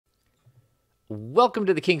Welcome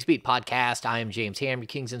to the Kings Beat podcast. I am James Ham, your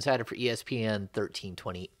Kings Insider for ESPN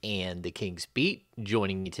 1320 and the Kings Beat.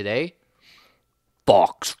 Joining me today,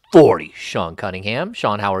 Box 40, Sean Cunningham.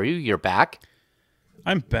 Sean, how are you? You're back.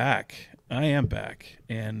 I'm back. I am back,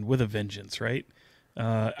 and with a vengeance, right?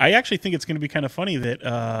 I actually think it's going to be kind of funny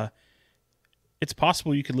that it's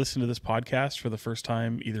possible you could listen to this podcast for the first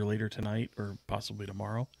time either later tonight or possibly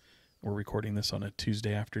tomorrow. We're recording this on a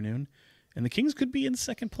Tuesday afternoon. And the Kings could be in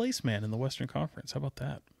second place, man, in the Western Conference. How about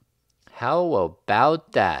that? How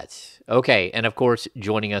about that? Okay, and of course,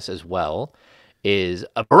 joining us as well is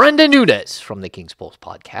Brenden Nunes from the Kings Pulse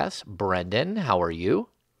podcast. Brenden, how are you?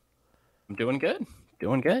 I'm doing good.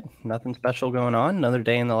 Doing good. Nothing special going on. Another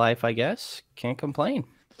day in the life, I guess. Can't complain.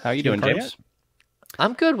 How you doing, James? Yet?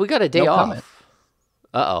 I'm good. We got a day off. Comment.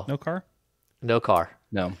 Uh-oh. No car? No car.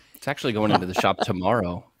 No. It's actually going into the shop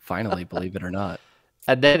tomorrow, finally, believe it or not.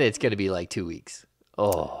 And then it's going to be like 2 weeks.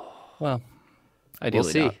 Oh. Well, ideally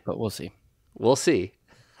we'll see. not, but we'll see. We'll see.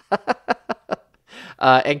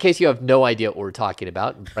 In case you have no idea what we're talking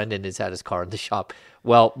about, Brenden has had his car in the shop.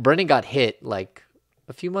 Well, Brenden got hit like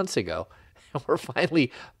a few months ago. And we're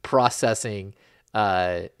finally processing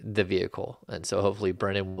the vehicle. And so hopefully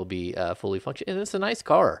Brenden will be fully functioning. And it's a nice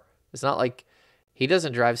car. It's not like he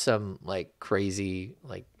doesn't drive some like crazy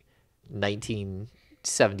like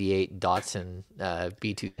 1978 Datsun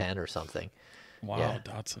B210 or something. Wow, Yeah.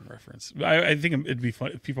 Datsun reference. I think it'd be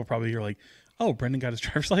fun. People probably hear like, oh, Brenden got his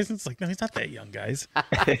driver's license. Like, no, he's not that young, guys.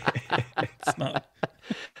 It's not.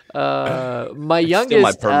 My It's still youngest,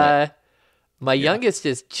 my permit. my youngest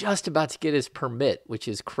is just about to get his permit, which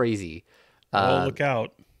is crazy. Oh, look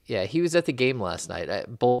out. Yeah, he was at the game last night.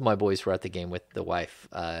 Both my boys were at the game with the wife.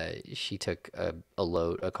 She took a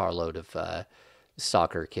carload of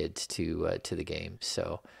soccer kids to the game,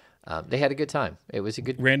 so they had a good time. It was a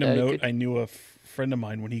good Random note, good- I knew a friend of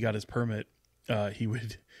mine, when he got his permit, he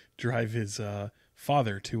would drive his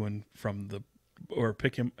father to and from or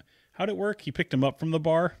pick him. How'd it work? He picked him up from the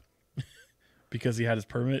bar because he had his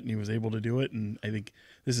permit and he was able to do it. And I think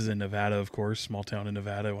this is in Nevada, of course, small town in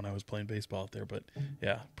Nevada when I was playing baseball out there. But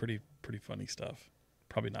yeah, pretty funny stuff.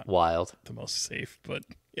 Probably not wild. the most safe, but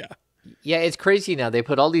yeah. Yeah, it's crazy now. They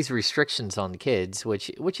put all these restrictions on the kids, which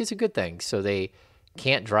is a good thing. So they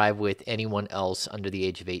can't drive with anyone else under the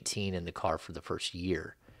age of 18 in the car for the first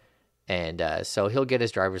year. And so he'll get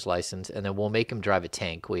his driver's license, and then we'll make him drive a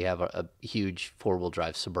tank. We have a huge four-wheel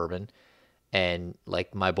drive Suburban. And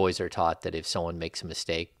like my boys are taught that if someone makes a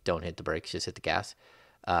mistake, don't hit the brakes, just hit the gas.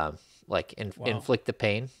 Inflict the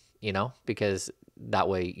pain, because that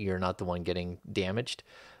way you're not the one getting damaged.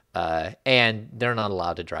 And they're not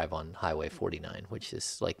allowed to drive on Highway 49, which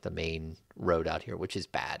is like the main road out here, which is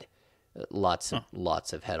bad. Lots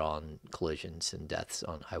of head-on collisions and deaths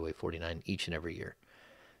on Highway 49 each and every year.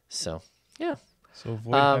 So, yeah. So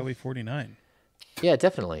avoid Highway 49. Yeah,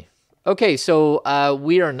 definitely. Okay, so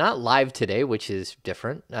we are not live today, which is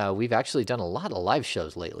different. We've actually done a lot of live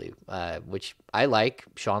shows lately, which I like,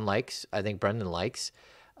 Sean likes, I think Brenden likes.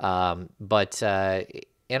 And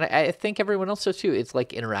I think everyone else does too. It's like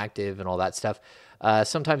interactive and all that stuff.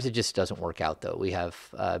 Sometimes it just doesn't work out, though. We have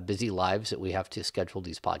busy lives that we have to schedule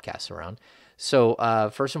these podcasts around. So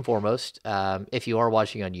first and foremost, if you are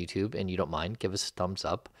watching on YouTube and you don't mind, give us a thumbs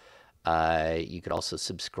up. You could also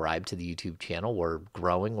subscribe to the YouTube channel. We're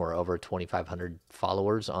growing. We're over 2,500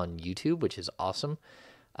 followers on YouTube, which is awesome.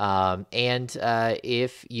 And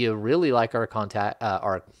if you really like our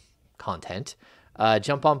content,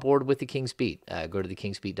 jump on board with the Kings Beat. Go to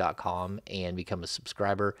thekingsbeat.com and become a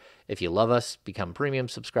subscriber. If you love us, become premium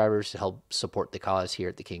subscribers to help support the cause here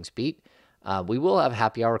at the Kings Beat. We will have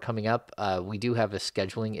happy hour coming up. We do have a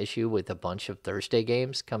scheduling issue with a bunch of Thursday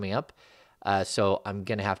games coming up. So I'm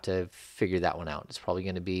going to have to figure that one out. It's probably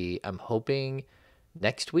going to be, I'm hoping,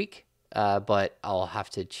 next week. But I'll have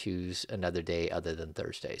to choose another day other than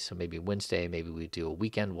Thursday. So maybe Wednesday, maybe we do a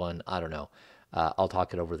weekend one. I don't know. I'll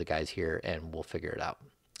talk it over with the guys here and we'll figure it out.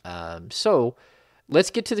 So let's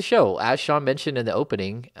get to the show. As Sean mentioned in the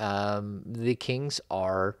opening, the Kings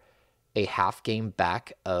are a half game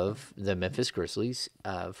back of the Memphis Grizzlies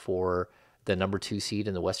for the number 2 seed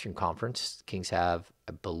in the Western Conference. Kings have,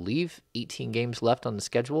 I believe, 18 games left on the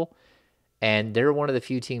schedule, and they're one of the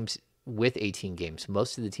few teams with 18 games.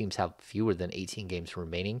 Most of the teams have fewer than 18 games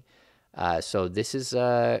remaining. So this is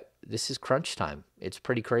crunch time. It's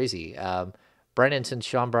pretty crazy. Brenden, since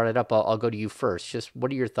Sean brought it up, I'll go to you first. Just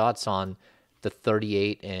what are your thoughts on the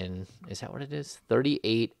 38 and, is that what it is?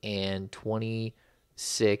 38 and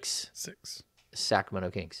 26 Sacramento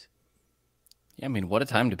Kings. Yeah, I mean, what a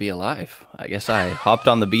time to be alive. I guess I hopped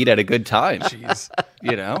on the beat at a good time. Jeez.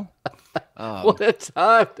 What a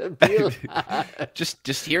time to be alive.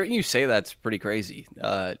 Just hearing you say that's pretty crazy.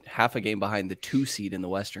 Half a game behind the 2 seed in the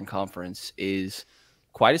Western Conference is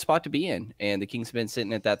quite a spot to be in, and the Kings have been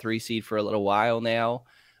sitting at that 3 seed for a little while now.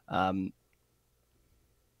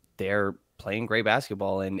 They're playing great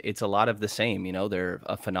basketball, and it's a lot of the same. You know, they're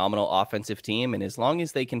a phenomenal offensive team, and as long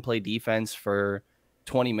as they can play defense for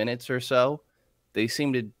 20 minutes or so, they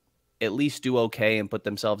seem to at least do okay and put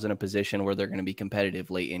themselves in a position where they're going to be competitive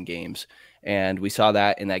late in games. And we saw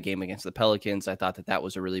that in that game against the Pelicans. I thought that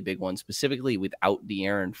was a really big one, specifically without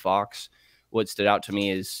De'Aaron Fox. What stood out to me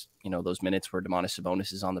is, you know, those minutes where Domantas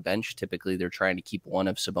Sabonis is on the bench. Typically, they're trying to keep one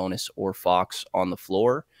of Sabonis or Fox on the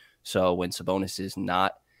floor. So when Sabonis is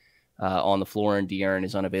not on the floor and De'Aaron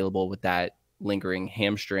is unavailable with that lingering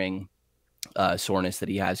hamstring soreness that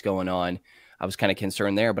he has going on, I was kind of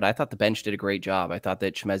concerned there, but I thought the bench did a great job. I thought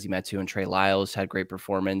that Chimezie Metu and Trey Lyles had great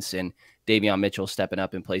performance, and Davion Mitchell stepping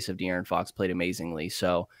up in place of De'Aaron Fox played amazingly.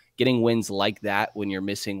 So getting wins like that when you're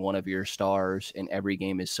missing one of your stars in every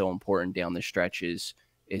game is so important down the stretch is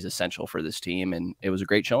essential for this team, and it was a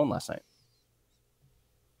great showing last night.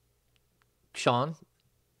 Sean?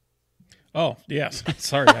 Oh, yes.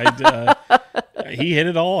 Sorry. He hit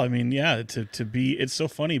it all. I mean, yeah, to be, it's so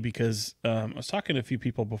funny because I was talking to a few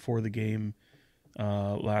people before the game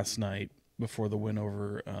last night, before the win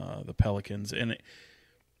over the Pelicans, and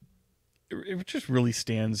it just really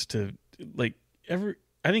stands to, like,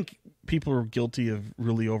 I think people are guilty of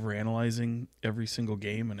really overanalyzing every single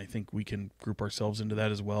game, and I think we can group ourselves into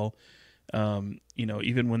that as well. You know,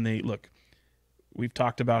 even when we've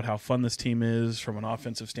talked about how fun this team is from an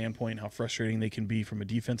offensive standpoint, how frustrating they can be from a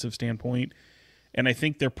defensive standpoint. And I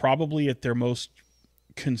think they're probably at their most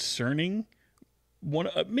concerning one,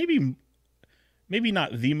 maybe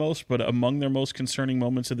not the most, but among their most concerning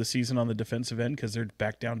moments of the season on the defensive end, because they're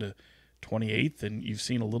back down to 28th, and you've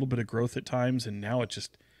seen a little bit of growth at times, and now it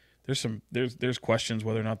just there's questions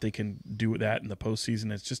whether or not they can do that in the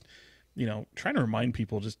postseason. It's just, you know, trying to remind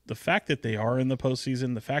people just the fact that they are in the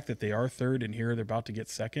postseason, the fact that they are third, and here they're about to get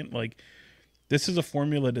second. Like, this is a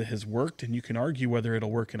formula that has worked, and you can argue whether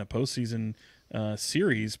it'll work in a postseason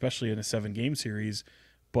series, especially in a 7-game series.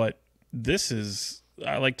 But this is,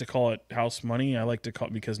 I like to call it house money. I like to call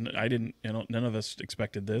it, because none of us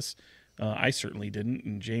expected this. I certainly didn't.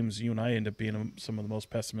 And James, you and I end up being some of the most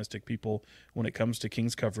pessimistic people when it comes to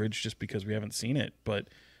Kings coverage, just because we haven't seen it. But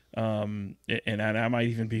and I might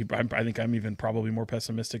even be, I think I'm even probably more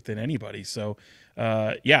pessimistic than anybody. So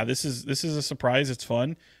yeah, this is a surprise. It's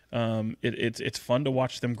fun. It's fun to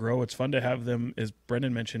watch them grow. It's fun to have them, as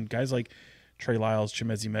Brenden mentioned, guys like Trey Lyles,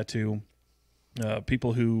 Chimezie Metu,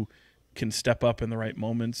 people who can step up in the right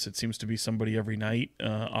moments. It seems to be somebody every night,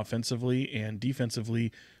 offensively and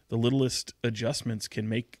defensively. The littlest adjustments can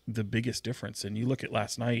make the biggest difference. And you look at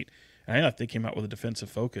last night, and I thought they came out with a defensive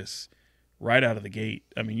focus right out of the gate.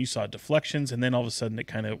 I mean, you saw deflections, and then all of a sudden it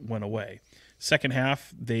kind of went away. Second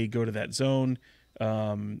half, they go to that zone.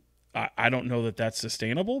 I don't know that that's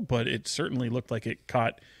sustainable, but it certainly looked like it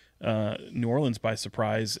caught New Orleans by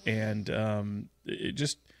surprise. And it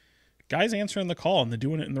just, guys answering the call, and they're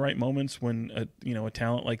doing it in the right moments when a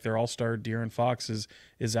talent like their all-star De'Aaron Fox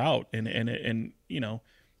is out. And you know,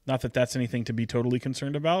 not that that's anything to be totally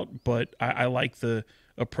concerned about, but I like the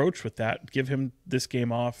approach with that. Give him this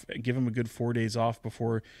game off, give him a good 4 days off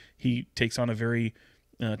before he takes on a very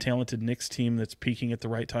talented Knicks team that's peaking at the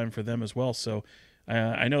right time for them as well. So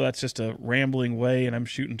I know that's just a rambling way, and I'm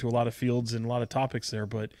shooting to a lot of fields and a lot of topics there,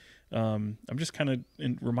 but I'm just kind of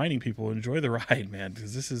reminding people, enjoy the ride, man,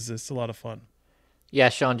 because this is a lot of fun. Yeah,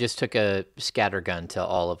 Sean just took a scattergun to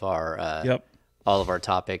all of our all of our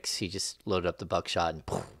topics. He just loaded up the buckshot and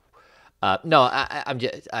poof. No,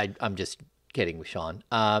 I'm just kidding with Sean.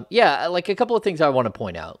 Yeah, like a couple of things I want to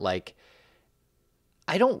point out. Like,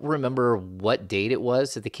 I don't remember what date it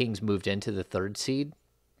was that the Kings moved into the 3rd seed,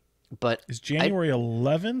 but it's January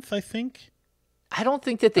 11th, I think. I don't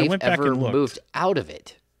think that they've ever moved out of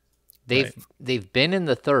it. They've been in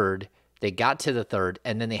the 3rd. They got to the 3rd,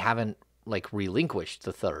 and then they haven't like relinquished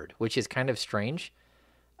the 3rd, which is kind of strange.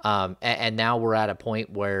 And now we're at a point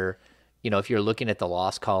where, you know, if you're looking at the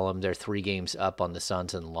loss column, they're 3 games up on the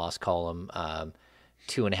Suns in the loss column,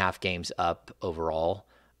 2.5 games up overall.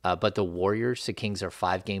 But the Warriors, the Kings are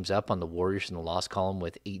 5 games up on the Warriors in the loss column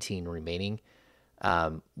with 18 remaining,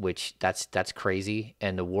 which that's crazy.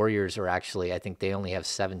 And the Warriors are actually, I think they only have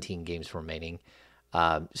 17 games remaining.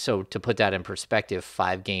 So to put that in perspective,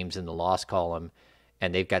 5 games in the loss column,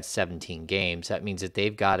 and they've got 17 games. That means that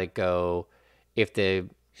they've got to go, if the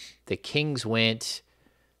Kings went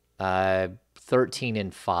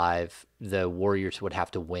 13-5, the Warriors would have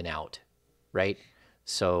to win out, right?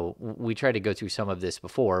 So we tried to go through some of this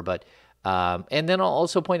before, but and then I'll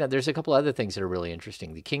also point out there's a couple other things that are really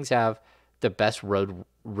interesting. The Kings have the best road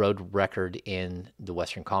record in the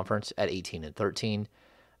Western Conference at 18-13.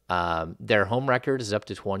 Their home record is up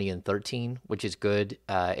to 20-13, which is good.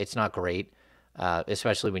 It's not great,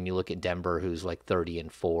 especially when you look at Denver, who's like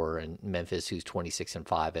 30-4, and Memphis, who's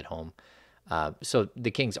 26-5 at home. So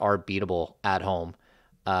the Kings are beatable at home.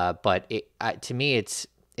 But to me, it's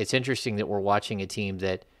interesting that we're watching a team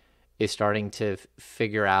that is starting to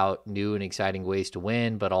figure out new and exciting ways to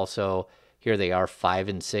win, but also here they are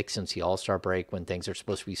 5-6 since the All-Star break when things are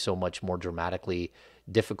supposed to be so much more dramatically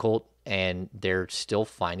difficult, and they're still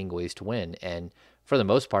finding ways to win. And for the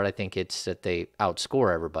most part, I think it's that they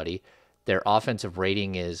outscore everybody. Their offensive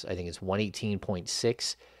rating is, I think it's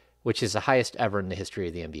 118.6, which is the highest ever in the history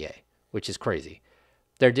of the NBA, which is crazy.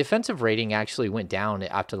 Their defensive rating actually went down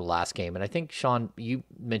after the last game. And I think, Sean, you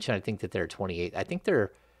mentioned, I think that they're 28. I think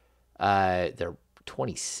they're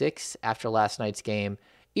 26 after last night's game.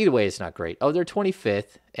 Either way, it's not great. Oh, they're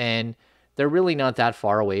 25th, and they're really not that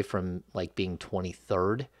far away from like being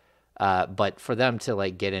 23rd. But for them to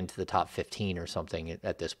like get into the top 15 or something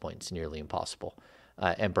at this point, it's nearly impossible.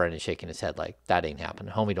 And Brendan's shaking his head like, that ain't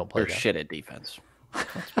happening. Homie, don't play They're that. shit at defense.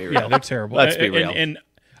 Let's be real. Yeah, they're terrible. Let's be real.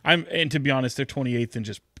 And to be honest, they're 28th in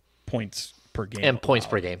just points per game. And points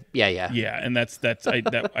per game. Yeah. Yeah, and that's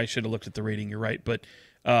I should have looked at the rating. You're right, but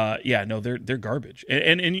they're garbage.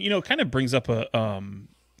 And you know, it kind of brings up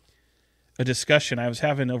a discussion I was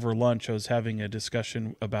having over lunch. I was having a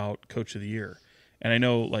discussion about Coach of the Year, and I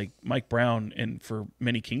know like Mike Brown, and for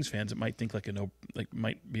many Kings fans, it might think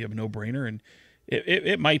might be a no-brainer, and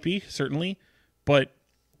it might be certainly, but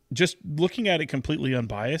just looking at it completely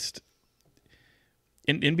unbiased,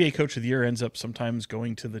 an NBA Coach of the Year ends up sometimes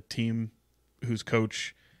going to the team whose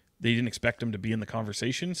coach they didn't expect him to be in the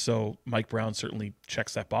conversation. So Mike Brown certainly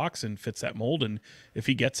checks that box and fits that mold. And if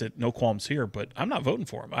he gets it, no qualms here. But I'm not voting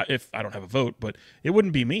for him. If I don't have a vote, but it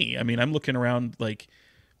wouldn't be me. I mean, I'm looking around like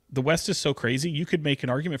the West is so crazy. You could make an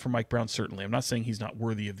argument for Mike Brown. Certainly, I'm not saying he's not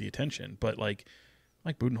worthy of the attention, but like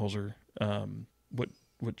Mike Budenholzer,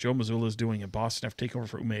 what Joe Mazzulla is doing in Boston after taking over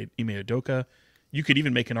for Ime Udoka. You could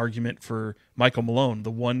even make an argument for Michael Malone,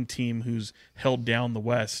 the one team who's held down the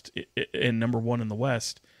West and number one in the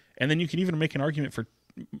West. And then you can even make an argument for,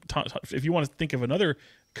 if you want to think of another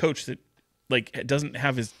coach that like doesn't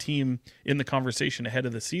have his team in the conversation ahead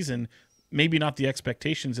of the season, maybe not the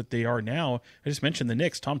expectations that they are now. I just mentioned the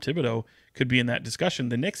Knicks. Tom Thibodeau could be in that discussion.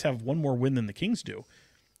 The Knicks have one more win than the Kings do.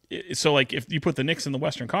 So like if you put the Knicks in the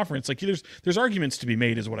Western Conference, like there's arguments to be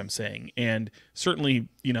made is what I'm saying. And certainly,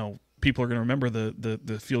 you know, people are going to remember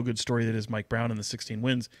the feel-good story that is Mike Brown and the 16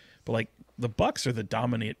 wins. But like the Bucks are the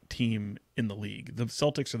dominant team in the league. The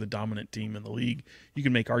Celtics are the dominant team in the league. You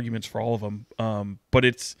can make arguments for all of them. But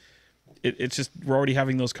it's just we're already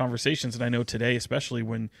having those conversations. And I know today, especially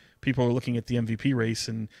when people are looking at the MVP race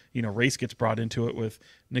and, you know, race gets brought into it with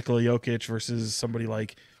Nikola Jokic versus somebody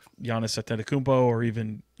like Giannis Antetokounmpo or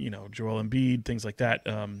even, you know, Joel Embiid, things like that.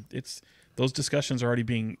 It's those discussions are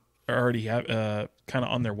already kind of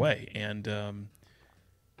on their way. And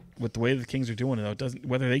with the way the Kings are doing it, though, it doesn't,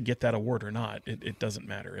 whether they get that award or not, it doesn't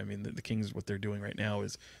matter. I mean, the Kings, what they're doing right now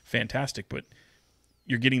is fantastic, but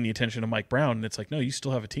you're getting the attention of Mike Brown, and it's like, no, you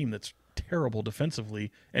still have a team that's terrible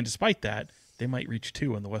defensively, and despite that, they might reach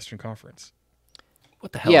 2 in the Western Conference.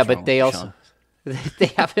 What the hell? Yeah, is but wrong they with also they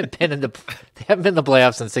haven't been in the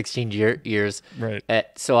playoffs in 16 years. Right.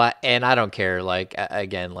 So I don't care. Like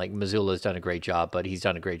again, like Mazzulla's done a great job, but he's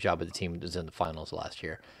done a great job with the team that was in the finals last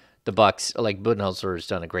year. The Bucks, like Budenholzer, has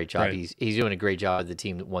done a great job. Right. He's doing a great job with the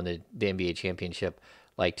team that won the NBA championship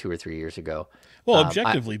like 2 or 3 years ago. Well,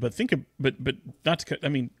 objectively, but not to. I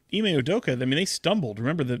mean, Ime Udoka. I mean, they stumbled.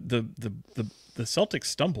 Remember the Celtics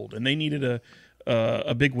stumbled, and they needed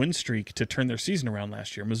a big win streak to turn their season around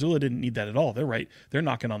last year. Mazzulla didn't need that at all. They're right. They're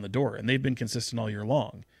knocking on the door, and they've been consistent all year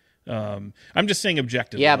long. I'm just saying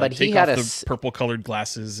objectively. Yeah, like, but he take had off the purple-colored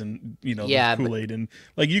glasses and the Kool-Aid, and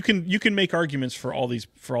like you can make arguments for all these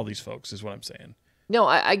folks. Is what I'm saying. No,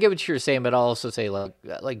 I get what you're saying, but I'll also say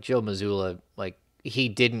like Joe Mazzulla, like he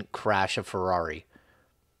didn't crash a Ferrari.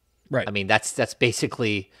 Right. I mean, that's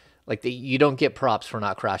basically like you don't get props for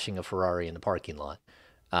not crashing a Ferrari in the parking lot.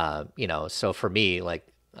 You know, so for me, like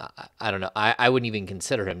I don't know, I wouldn't even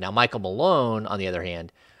consider him. Now, Michael Malone, on the other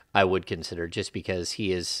hand, I would consider just because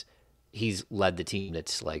he's led the team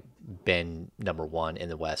that's like been number one in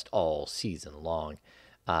the West all season long,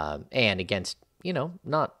 and against, you know,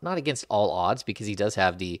 not against all odds, because he does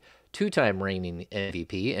have the 2-time reigning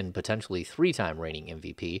MVP and potentially 3-time reigning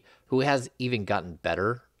MVP, who has even gotten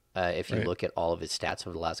better if you Right. look at all of his stats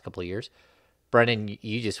over the last couple of years. Brennan,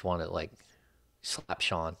 you just want to like slap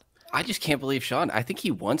Sean. I just can't believe Sean. I think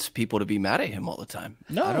he wants people to be mad at him all the time.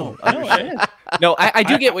 No, I don't no, understand. No, I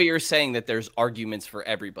do get what you're saying, that there's arguments for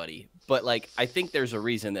everybody, but like I think there's a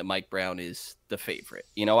reason that Mike Brown is the favorite.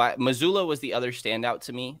 You know, Mazzulla was the other standout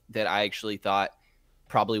to me that I actually thought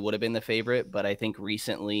probably would have been the favorite, but I think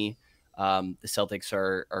recently the Celtics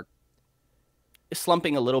are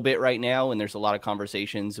slumping a little bit right now, and there's a lot of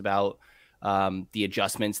conversations about the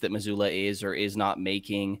adjustments that Mazzulla is or is not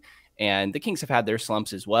making. And the Kings have had their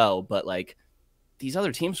slumps as well, but like these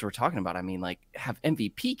other teams we're talking about, I mean, like have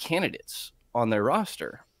MVP candidates on their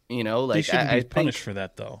roster. You know, like they shouldn't I be punished for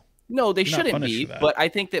that, though. No, they They're not shouldn't punished be. for that. But I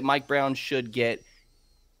think that Mike Brown should get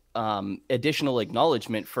additional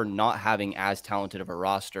acknowledgement for not having as talented of a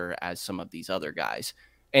roster as some of these other guys,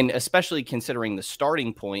 and especially considering the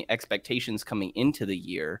starting point expectations coming into the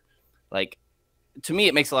year. Like, to me,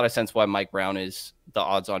 it makes a lot of sense why Mike Brown is the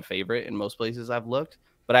odds-on favorite in most places I've looked.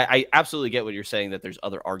 But I absolutely get what you're saying, that there's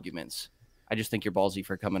other arguments. I just think you're ballsy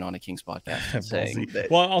for coming on a Kings podcast and saying that.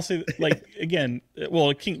 Well, I'll say, like, again,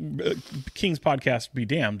 well, Kings podcast be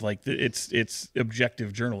damned. Like, it's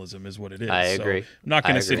objective journalism is what it is. I agree. So I'm not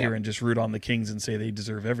going to sit here and just root on the Kings and say they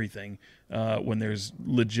deserve everything when there's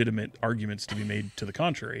legitimate arguments to be made to the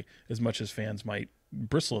contrary, as much as fans might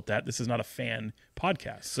bristle at that. This is not a fan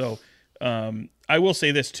podcast. So I will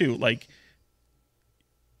say this, too. Like,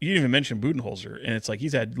 you didn't even mention Budenholzer, and it's like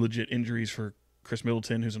he's had legit injuries for Chris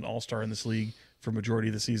Middleton, who's an all-star in this league for majority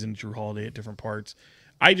of the season, Drew Holiday at different parts.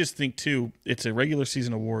 I just think, too, it's a regular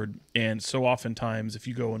season award, and so oftentimes if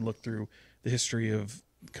you go and look through the history of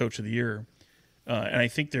Coach of the Year, and I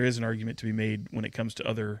think there is an argument to be made when it comes to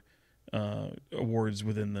other awards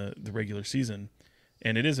within the regular season,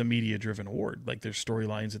 and it is a media-driven award. Like, there's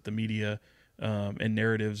storylines at the media and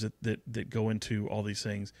narratives that go into all these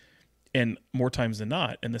things. And more times than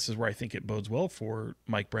not, and this is where I think it bodes well for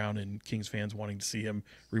Mike Brown and Kings fans wanting to see him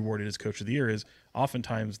rewarded as Coach of the Year, is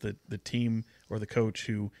oftentimes the team or the coach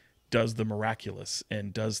who does the miraculous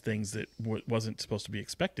and does things that wasn't supposed to be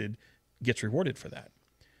expected gets rewarded for that.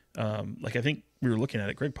 Like, I think we were looking at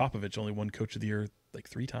it, Greg Popovich only won Coach of the Year like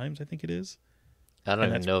 3 times, I think it is. I don't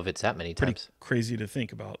even know if it's that many pretty times. Crazy to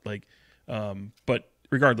think about. Like, but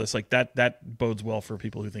regardless, like that bodes well for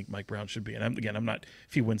people who think Mike Brown should be. And I'm not,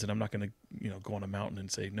 if he wins it, I'm not going to, go on a mountain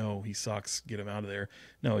and say, no, he sucks, get him out of there.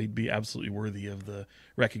 No, he'd be absolutely worthy of the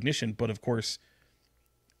recognition. But of course,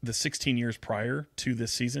 the 16 years prior to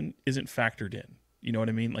this season isn't factored in. You know what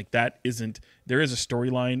I mean? Like, there is a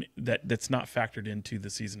storyline that's not factored into the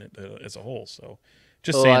season as a whole. So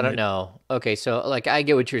just saying. I don't know. Okay, so like I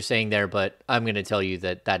get what you're saying there, but I'm going to tell you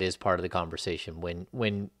that is part of the conversation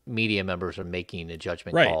when media members are making a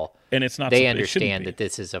judgment call, and it's not. They understand that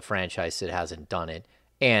this is a franchise that hasn't done it,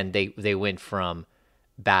 and they went from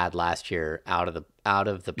bad last year out of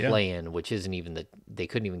the play-in, which isn't even they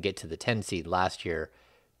couldn't even get to the 10 seed last year,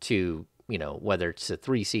 to whether it's the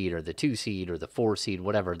 3 seed or the 2 seed or the 4 seed,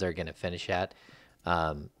 whatever they're going to finish at.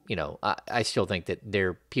 I still think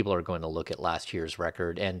that people are going to look at last year's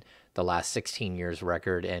record and the last 16 years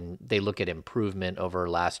record, and they look at improvement over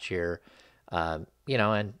last year,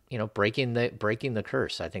 breaking the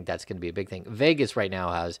curse. I think that's going to be a big thing. Vegas right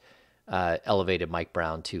now has elevated Mike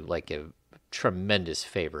Brown to like a tremendous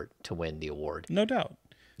favorite to win the award. No doubt.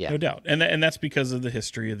 Yeah. No doubt. And that's because of the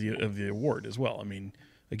history of the award as well. I mean,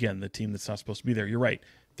 again, the team that's not supposed to be there. You're right.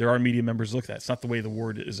 There are media members look at that. It's not the way the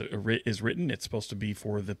award is written. It's supposed to be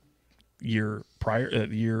for the year prior,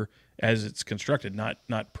 year as it's constructed, not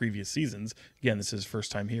previous seasons. Again, this is his first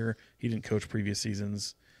time here. He didn't coach previous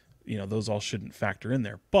seasons. Those all shouldn't factor in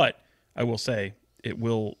there. But I will say it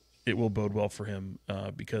will bode well for him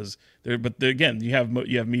because there. But again, you have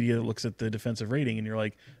media that looks at the defensive rating, and you're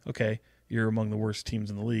like, okay, you're among the worst teams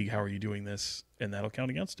in the league. How are you doing this? And that'll count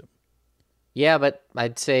against him. Yeah, but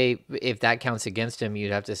I'd say if that counts against him,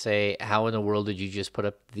 you'd have to say, how in the world did you just put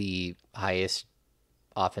up the highest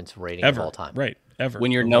offensive rating ever of all time? Right, ever.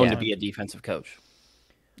 When you're known to be a defensive coach.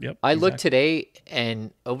 Yep. I looked today,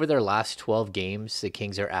 and over their last 12 games, the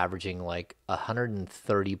Kings are averaging like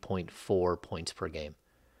 130.4 points per game.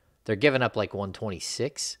 They're giving up like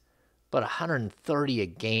 126, but 130 a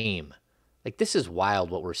game. Like, this is wild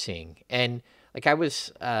what we're seeing. And like I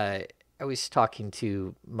was talking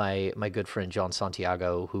to my good friend John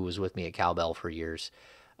Santiago, who was with me at Cowbell for years,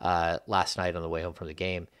 last night on the way home from the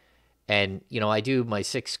game. And, I do my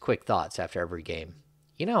 6 quick thoughts after every game.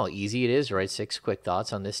 You know how easy it is to write 6 quick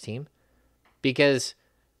thoughts on this team? Because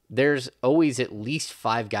there's always at least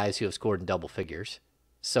 5 guys who have scored in double figures.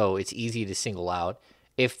 So it's easy to single out.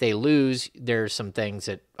 If they lose, there's some things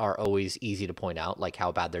that are always easy to point out, like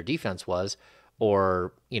how bad their defense was,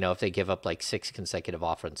 or, if they give up like 6 consecutive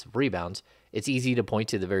offensive rebounds, it's easy to point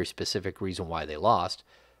to the very specific reason why they lost.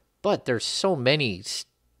 But there's so many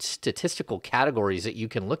statistical categories that you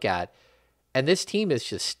can look at, and this team is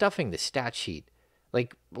just stuffing the stat sheet.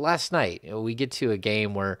 Like last night, we get to a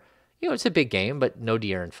game where, it's a big game, but no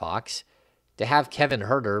De'Aaron Fox. To have Kevin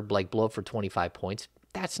Huerter blow up for 25 points,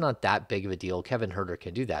 that's not that big of a deal. Kevin Huerter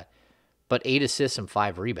can do that. But 8 assists and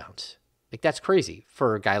 5 rebounds. That's crazy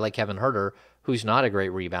for a guy like Kevin Huerter, who's not a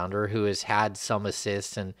great rebounder, who has had some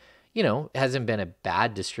assists and, hasn't been a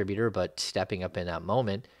bad distributor, but stepping up in that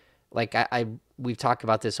moment. We've talked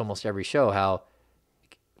about this almost every show,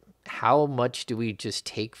 how much do we just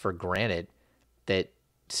take for granted that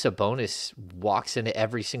Sabonis walks into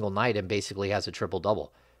every single night and basically has a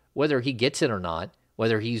triple-double? Whether he gets it or not,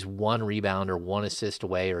 whether he's 1 rebound or 1 assist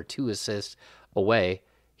away or 2 assists away,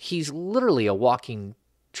 he's literally a walking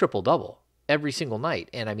triple-double every single night.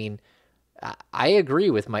 And I mean, I agree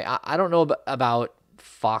with I don't know about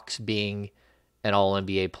Fox being an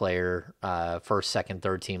all-NBA player, first, second,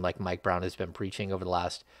 third team, like Mike Brown has been preaching over the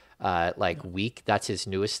last week. That's his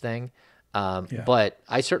newest thing. But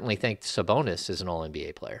I certainly think Sabonis is an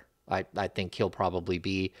all-NBA player. I think he'll probably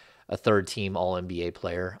be a third-team all-NBA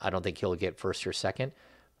player. I don't think he'll get first or second,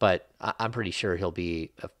 but I'm pretty sure he'll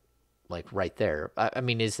be right there. I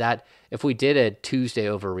mean, is that, if we did a Tuesday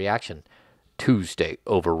overreactions,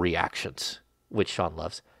 which Sean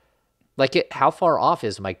loves, how far off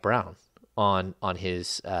is Mike Brown on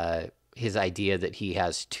his idea that he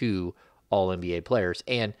has 2 all-NBA players,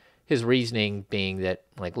 and his reasoning being that,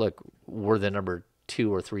 look, we're the number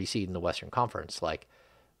 2 or 3 seed in the Western Conference.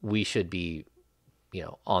 We should be,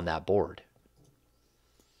 on that board.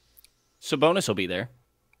 Sabonis will be there,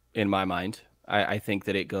 in my mind. I think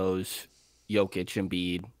that it goes Jokic,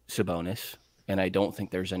 Embiid, Sabonis, and I don't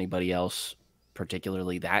think there's anybody else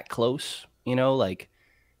particularly that close.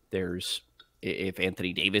 There's, if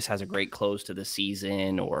Anthony Davis has a great close to the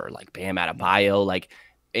season, or Bam Adebayo,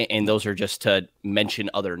 and those are just to mention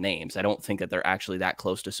other names. I don't think that they're actually that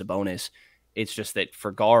close to Sabonis. It's just that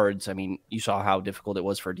for guards, I mean, you saw how difficult it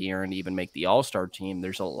was for De'Aaron to even make the All-Star team.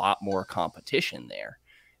 There's a lot more competition there.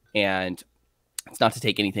 And it's not to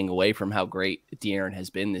take anything away from how great De'Aaron has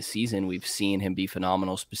been this season. We've seen him be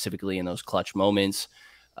phenomenal, specifically in those clutch moments.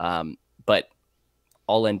 But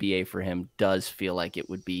All-NBA for him does feel like it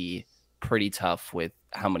would be pretty tough with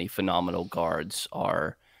how many phenomenal guards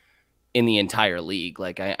are in the entire league.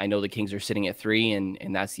 I know the Kings are sitting at 3,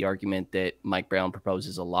 and that's the argument that Mike Brown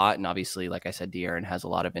proposes a lot. And obviously, like I said, De'Aaron has a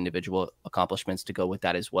lot of individual accomplishments to go with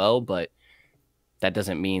that as well. But that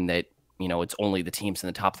doesn't mean that, it's only the teams in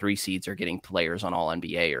the top 3 seeds are getting players on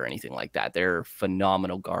All-NBA or anything like that. They're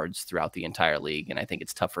phenomenal guards throughout the entire league. And I think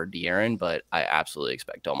it's tough for De'Aaron, but I absolutely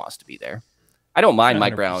expect Domas to be there. I don't mind 100%.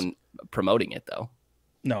 Mike Brown promoting it, though.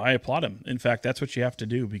 No, I applaud him. In fact, that's what you have to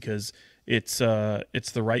do, because it's the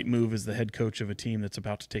right move as the head coach of a team that's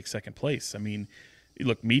about to take second place. I mean,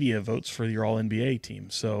 look, media votes for your All-NBA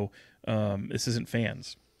team, so this isn't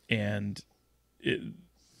fans, and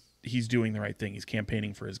he's doing the right thing. He's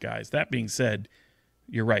campaigning for his guys. That being said,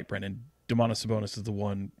 you're right, Brenden. Domantas Sabonis is the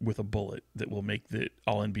one with a bullet that will make the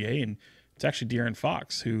All-NBA, and it's actually De'Aaron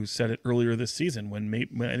Fox who said it earlier this season when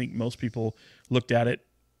I think most people looked at it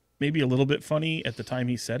maybe a little bit funny at the time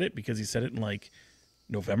he said it, because he said it in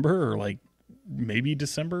November or maybe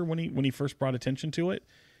December when he first brought attention to it.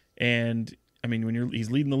 And I mean,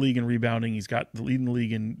 he's leading the league in rebounding, he's got the leading the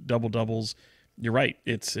league in double doubles. You're right.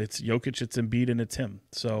 It's Jokic, it's Embiid, and it's him.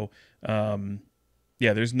 So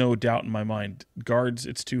there's no doubt in my mind. Guards,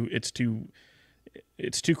 it's too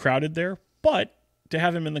crowded there. But to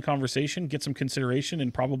have him in the conversation, get some consideration,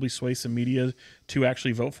 and probably sway some media to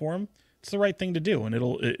actually vote for him, it's the right thing to do.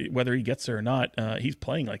 And whether he gets there or not, he's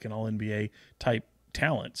playing like an All-NBA type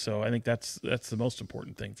talent. So I think that's the most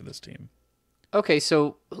important thing for this team. Okay,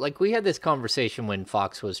 so we had this conversation when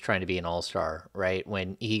Fox was trying to be an all-star, right?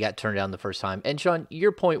 When he got turned down the first time. And Sean,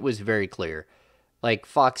 your point was very clear.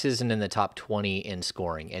 Fox isn't in the top 20 in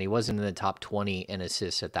scoring, and he wasn't in the top 20 in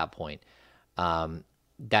assists at that point.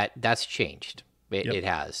 That's changed. It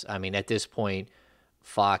has. I mean, at this point,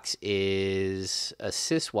 Fox is,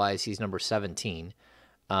 assist-wise, he's number 17.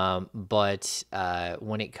 But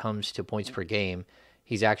when it comes to points per game,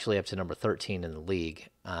 he's actually up to number 13 in the league.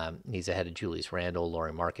 He's ahead of Julius Randle,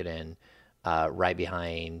 Lauri Markkanen, right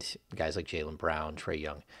behind guys like Jaylen Brown, Trae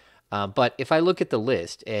Young. But if I look at the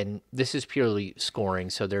list, and this is purely scoring,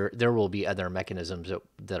 so there will be other mechanisms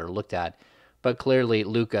that are looked at, but clearly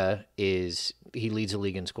Luka he leads the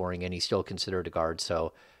league in scoring, and he's still considered a guard,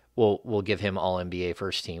 so we'll give him All-NBA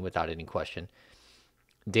first team without any question.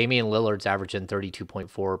 Damian Lillard's averaging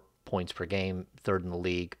 32.4 points per game, third in the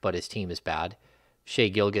league, but his team is bad. Shea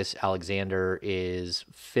Gilgeous-Alexander is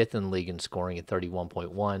fifth in the league in scoring at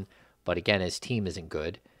 31.1, but again, his team isn't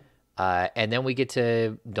good. And then we get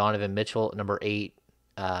to Donovan Mitchell at number 8.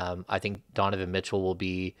 I think Donovan Mitchell will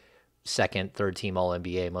be second, third team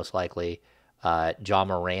All-NBA most likely. Ja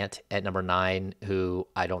Morant at number 9, who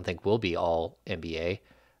I don't think will be All-NBA.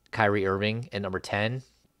 Kyrie Irving at number 10.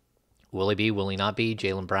 Will he be? Will he not be?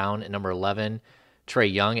 Jaylen Brown at number 11.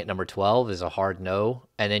 Trae Young at number 12 is a hard no.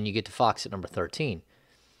 And then you get to Fox at number 13.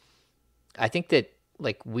 I think that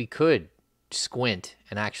we could squint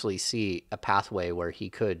and actually see a pathway where he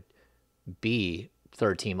could be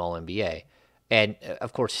third team All-NBA. And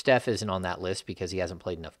of course, Steph isn't on that list because he hasn't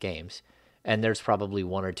played enough games. And there's probably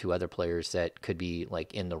one or two other players that could be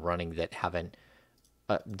in the running that haven't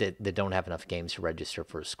that don't have enough games to register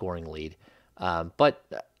for a scoring lead. But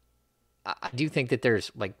I do think that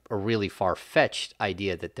there's a really far-fetched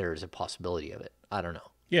idea that there's a possibility of it. I don't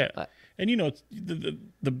know. Yeah. And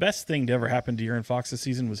the best thing to ever happen to De'Aaron Fox this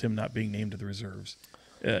season was him not being named to the reserves.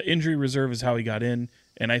 Injury reserve is how he got in,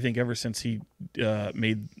 and I think ever since he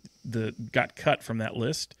got cut from that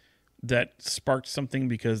list, that sparked something,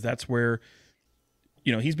 because that's where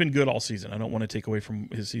he's been good all season. I don't want to take away from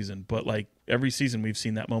his season, but every season we've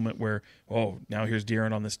seen that moment where, oh, now here's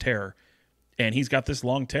De'Aaron on this tear. And he's got this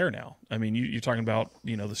long tear now. I mean, you're talking about,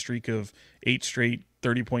 the streak of 8 straight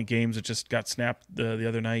 30-point games that just got snapped the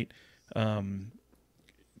other night.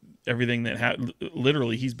 Everything that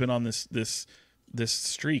literally he's been on this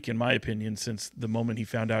streak, in my opinion, since the moment he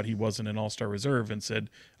found out he wasn't an all-star reserve and said,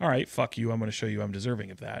 all right, fuck you, I'm going to show you I'm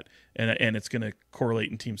deserving of that. And it's going to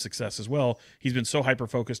correlate in team success as well. He's been so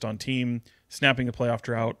hyper-focused on team, snapping a playoff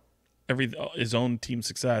drought, his own team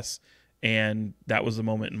success. And that was the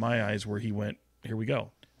moment in my eyes where he went, here we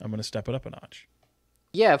go. I'm going to step it up a notch.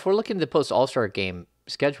 Yeah, if we're looking at the post-All-Star game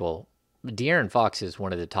schedule, De'Aaron Fox is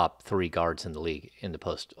one of the top 3 guards in the league in the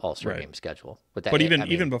post-All-Star game schedule. But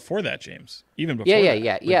even before that, James. Even before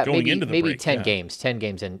yeah. Going maybe into the break, 10 games. 10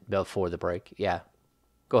 games in before the break. Yeah.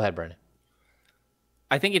 Go ahead, Brenden.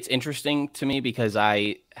 I think it's interesting to me because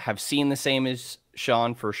I have seen the same as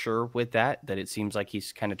Sean for sure with that it seems like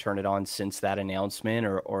he's kind of turned it on since that announcement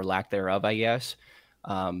or lack thereof, I guess.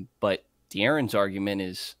 But De'Aaron's argument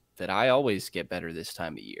is that I always get better this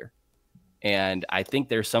time of year. And I think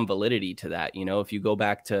there's some validity to that. If you go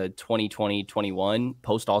back to 2020-21,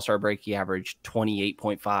 post All-Star break, he averaged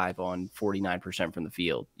 28.5 on 49% from the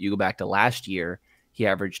field. You go back to last year, he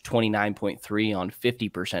averaged 29.3 on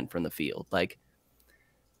 50% from the field.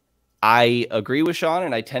 I agree with Sean,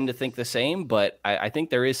 and I tend to think the same, but I think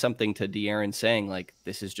there is something to De'Aaron saying,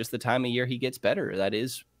 this is just the time of year he gets better. That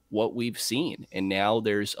is what we've seen. And now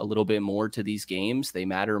there's a little bit more to these games. They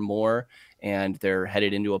matter more, and they're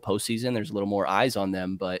headed into a postseason. There's a little more eyes on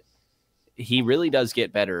them, but he really does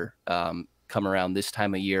get better come around this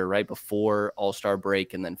time of year, right before All-Star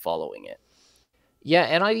break and then following it. Yeah,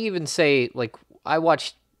 and I'd even say, I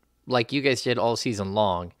watched, you guys did all season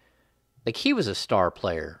long, he was a star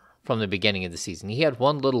player from the beginning of the season. He had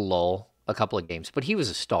one little lull, a couple of games, but he was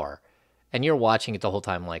a star. And you're watching it the whole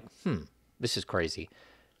time this is crazy.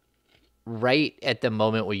 Right at the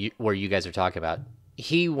moment where you guys are talking about,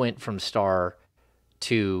 he went from star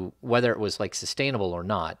to, whether it was sustainable or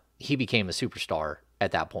not, he became a superstar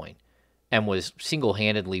at that point and was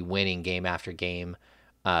single-handedly winning game after game,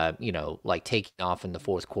 taking off in the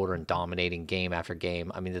fourth quarter and dominating game after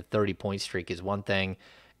game. I mean, the 30-point streak is one thing,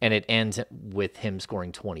 and it ends with him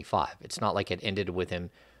scoring 25. It's not like it ended with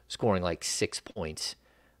him scoring 6 points.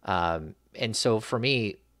 And so for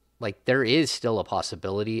me, there is still a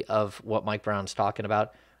possibility of what Mike Brown's talking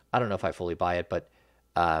about. I don't know if I fully buy it, but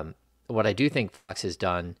what I do think Fox has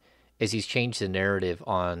done is he's changed the narrative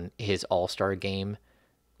on his All-Star game,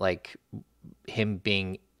 him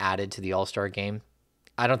being added to the All-Star game.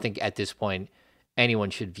 I don't think at this point anyone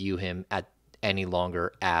should view him any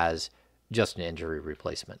longer as just an injury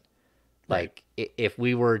replacement. Right. If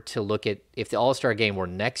we were to look at, if the All-Star game were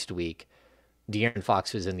next week, De'Aaron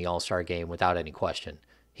Fox was in the All-Star game without any question.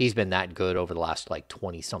 He's been that good over the last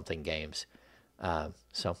 20-something games.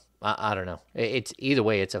 So I don't know. It's either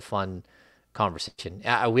way, it's a fun conversation.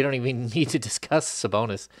 We don't even need to discuss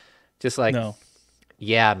Sabonis. Just no.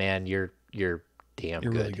 Yeah, man, you're damn good.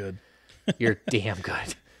 You're really good. You're damn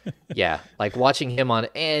good. Yeah, watching him on,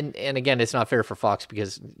 and again, it's not fair for Fox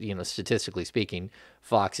because statistically speaking,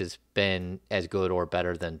 Fox has been as good or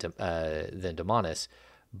better than Domantas,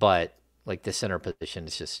 but the center position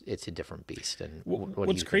is it's a different beast. And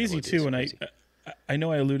what's crazy too, and crazy. I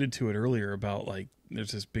know I alluded to it earlier about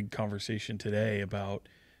there's this big conversation today about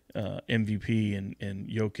MVP and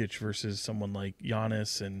Jokic versus someone like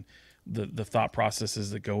Giannis, and the thought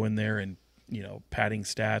processes that go in there, and padding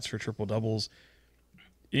stats for triple doubles.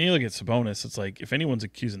 And you look at Sabonis, it's like, if anyone's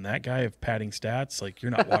accusing that guy of padding stats, like,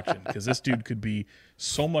 you're not watching, because this dude could be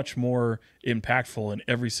so much more impactful in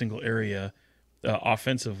every single area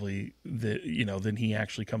offensively than he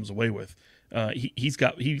actually comes away with.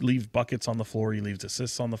 He leaves buckets on the floor, he leaves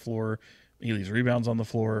assists on the floor, he leaves rebounds on the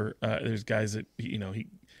floor. There's guys that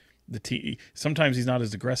sometimes he's not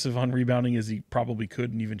as aggressive on rebounding as he probably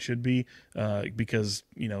could and even should be, because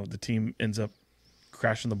the team ends up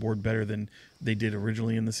crashing the board better than they did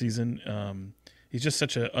originally in the season. He's just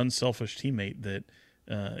such an unselfish teammate that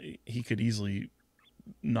he could easily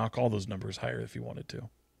knock all those numbers higher if he wanted to.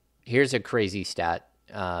 Here's a crazy stat.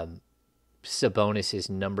 Sabonis is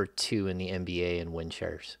number 2 in the NBA in win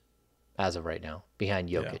shares as of right now, behind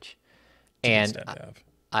Jokic. Yeah. And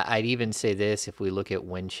I'd even say this, if we look at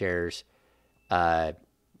win shares,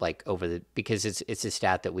 because it's a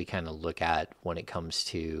stat that we kind of look at when it comes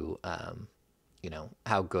to,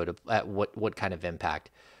 how good, at what kind of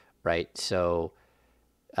impact, right? So,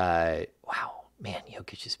 wow, man,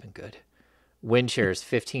 Jokic has been good. Win shares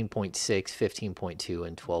 15.6, 15.2,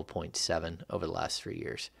 and 12.7 over the last 3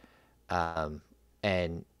 years.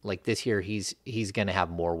 And like this year, he's going to have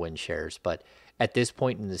more win shares, but at this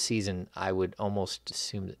point in the season, I would almost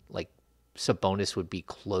assume that like Sabonis would be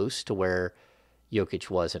close to where Jokic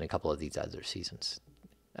was in a couple of these other seasons.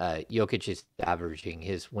 Jokic is averaging,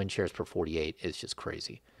 his win shares per 48 is just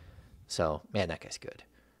crazy. So, man, that guy's good.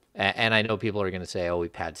 And I know people are going to say, "Oh, we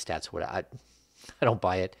pad stats." I don't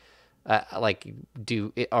buy it.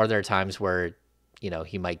 Are there times where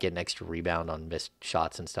he might get an extra rebound on missed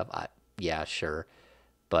shots and stuff? Yeah, sure,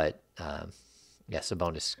 but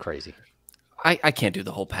Sabonis is crazy. I can't do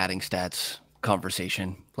the whole padding stats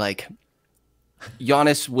conversation. Like,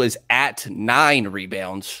 Giannis was at 9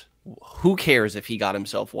 rebounds. Who cares if he got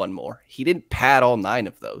himself one more? He didn't pad all 9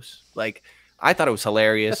 of those. Like, I thought it was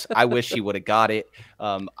hilarious. I wish he would have got it.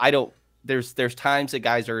 There's times that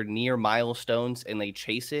guys are near milestones and they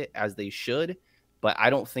chase it as they should, but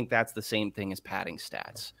I don't think that's the same thing as padding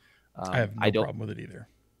stats. I have no problem with it either.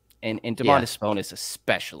 And Domantas Sabonis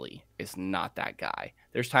especially is not that guy.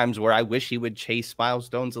 There's times where I wish he would chase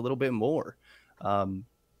milestones a little bit more.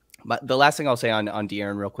 But the last thing I'll say on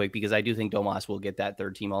De'Aaron real quick, because I do think Domas will get that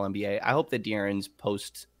 3rd-team All-NBA. I hope that De'Aaron's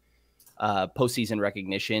postseason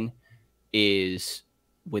recognition is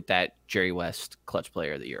with that Jerry West Clutch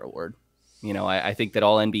Player of the Year award. I think that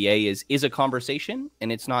All-NBA is a conversation,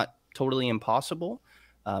 and it's not totally impossible.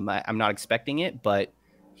 I'm not expecting it, but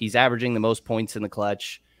he's averaging the most points in the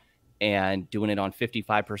clutch and doing it on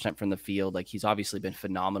 55% from the field. Like, he's obviously been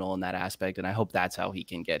phenomenal in that aspect, and I hope that's how he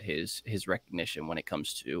can get his recognition when it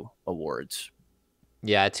comes to awards.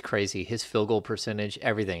 Yeah, it's crazy. His field goal percentage,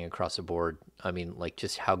 everything across the board. I mean, like,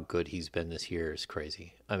 just how good he's been this year is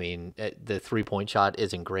crazy. I mean, the 3-point shot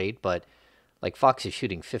isn't great, but like, Fox is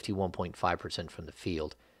shooting 51.5% from the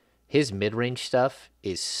field. His mid-range stuff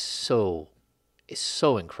is so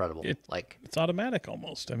incredible. It's automatic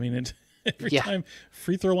almost. I mean, every time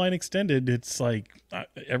free throw line extended, it's like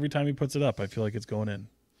every time he puts it up, I feel like it's going in.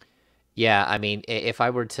 Yeah, I mean, if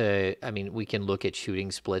I were to, we can look at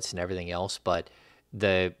shooting splits and everything else, but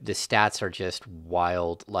the stats are just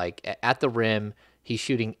wild. Like, at the rim, he's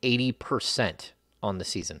shooting 80% on the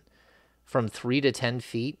season. From 3 to 10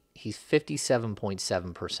 feet, he's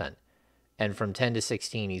 57.7%. And from 10 to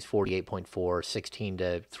 16, he's 48.4. 16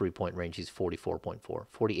 to 3-point range, he's 44.4.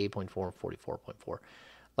 48.4, 44.4.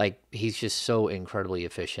 Like, he's just so incredibly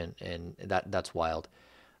efficient, and that's wild.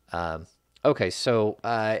 Okay, so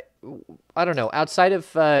I don't know. Outside of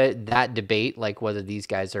that debate, like whether these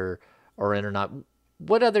guys are in or not,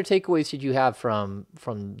 what other takeaways did you have from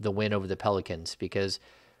the win over the Pelicans? Because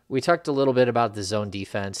we talked a little bit about the zone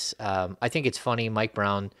defense. I think it's funny. Mike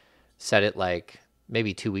Brown said it like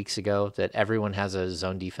maybe 2 weeks ago that everyone has a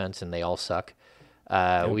zone defense and they all suck.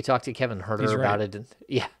 We talked to Kevin Huerter about it.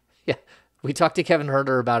 Yeah. We talked to Kevin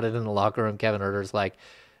Huerter about it in the locker room. Kevin Huerter's like,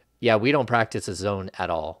 yeah, we don't practice a zone at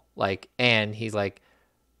all. Like, and he's like,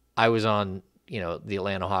 I was on, the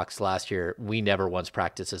Atlanta Hawks last year. We never once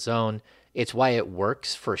practiced a zone. It's why it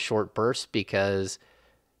works for short bursts, because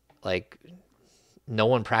like no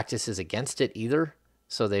one practices against it either.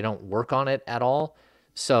 So they don't work on it at all.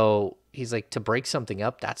 So he's like, to break something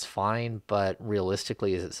up, that's fine. But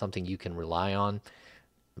realistically, is it something you can rely on?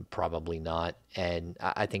 Probably not. And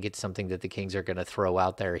I think it's something that the Kings are going to throw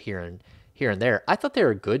out there here and there. I thought they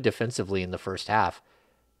were good defensively in the first half.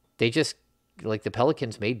 They just, like, the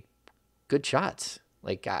Pelicans made good shots.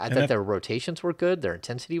 Like, I thought their rotations were good. Their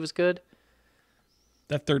intensity was good.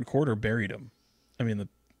 that third quarter buried them. I mean,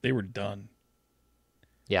 they were done.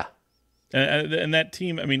 Yeah. And that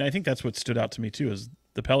team, I mean, I think that's what stood out to me too, is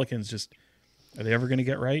the Pelicans just, are they ever going to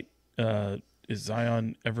get right? Is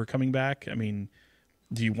Zion ever coming back? I mean,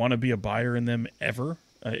 do you want to be a buyer in them ever?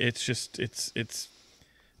 It's just, it's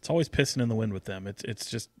always pissing in the wind with them. It's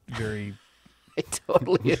just very... I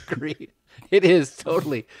totally agree. It is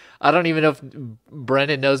totally. I don't even know if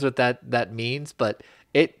Brendan knows what that means, but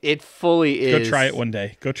it fully is. Go try it one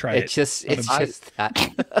day. Go try it. It's just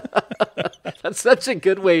that. That's such a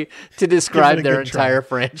good way to describe their entire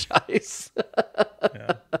franchise.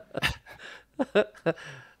 Yeah,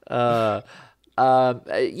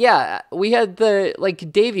 we had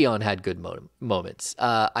Davion had good moments.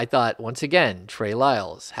 I thought once again Trey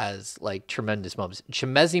Lyles has like tremendous moments.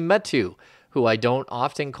 Chimezi Metu, who I don't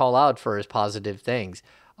often call out for his positive things,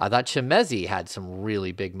 I thought Chimezi had some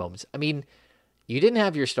really big moments. I mean, you didn't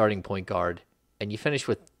have your starting point guard, and you finished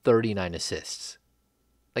with 39 assists.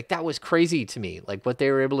 Like, that was crazy to me. Like, what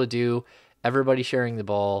they were able to do, everybody sharing the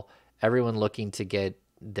ball, everyone looking to get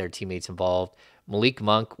their teammates involved. Malik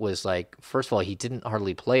Monk was like, first of all, he didn't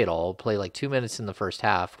hardly play at all. Played like 2 minutes in the first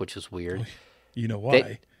half, which was weird. You know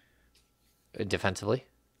why? Defensively?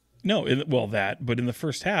 No, but in the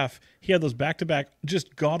first half, he had those back-to-back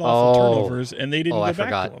just god-awful turnovers, and they didn't go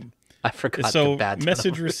back to him. I forgot. So the bad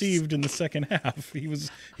message turnovers. received in the second half. He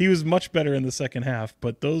was much better in the second half,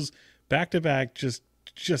 but those back-to-back just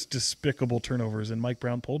despicable turnovers, and Mike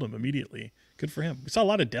Brown pulled him immediately. Good for him. We saw a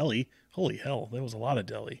lot of Delhi. Holy hell, there was a lot of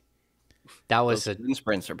Delhi. That was those spin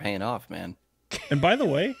sprints are paying off, man. And by the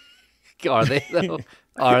way, are they though?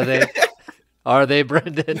 Are they? Are they,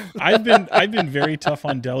 Brendan? I've been very tough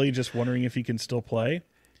on Delhi, just wondering if he can still play.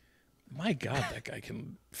 My God, that guy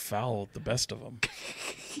can foul the best of them.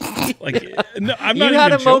 Like, no, I'm not. You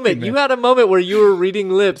had even a joking, moment. man. You had a moment where you were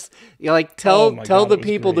reading lips. You're like, tell God, the it was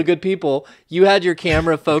people, the great. good people. You had your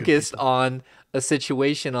camera focused on a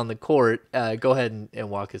situation on the court. Go ahead and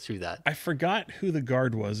walk us through that. I forgot who the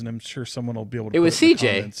guard was, and I'm sure someone will be able to. It put was in the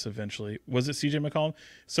CJ. comments eventually. Was it CJ McCollum?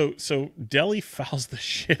 So Delhi fouls the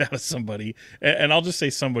shit out of somebody, and I'll just say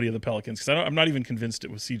somebody of the Pelicans because I'm not even convinced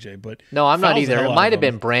it was CJ. But No, I'm not fouls the either. hell It out might of have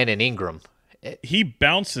him. been Brandon Ingram. He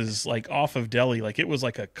bounces like off of Delhi, like it was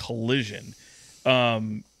like a collision.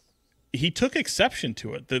 He took exception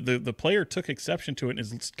to it. The player took exception to it and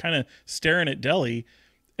is kind of staring at Delhi,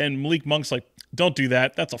 and Malik Monk's like, "Don't do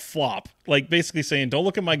that. That's a flop." Like basically saying, "Don't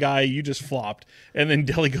look at my guy. You just flopped." And then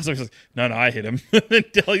Delhi goes over and says, "No, I hit him."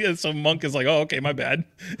 And so Monk is like, "Oh, okay, my bad."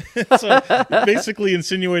 So basically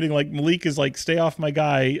insinuating like Malik is like, "Stay off my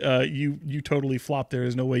guy. You totally flopped. There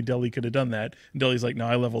is no way Delhi could have done that." And Delhi's like, "No,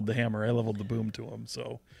 I leveled the hammer. I leveled the boom to him."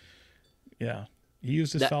 So yeah, he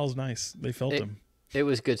used his fouls nice. They felt him. It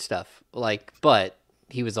was good stuff. Like, but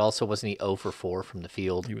he was also, wasn't he 0 for 4 from the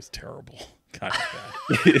field? He was terrible. God,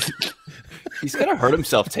 bad. He's gonna hurt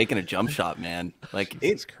himself taking a jump shot, man. Like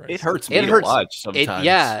Jesus Christ. it hurts me It to hurts. watch sometimes.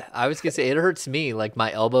 Yeah, I was gonna say it hurts me. Like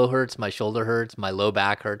my elbow hurts, my shoulder hurts, my low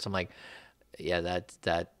back hurts. I'm like, yeah,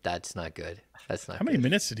 that's not good. That's not. How many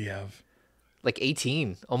minutes did he have? Like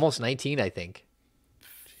 18, almost 19, I think.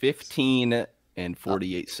 15 and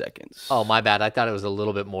 48 seconds. Oh, my bad. I thought it was a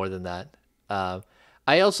little bit more than that.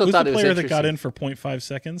 I also Who's thought the it was player that got interesting. in for 0.5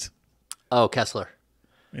 seconds? Oh, Kessler.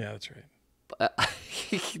 Yeah, that's right. I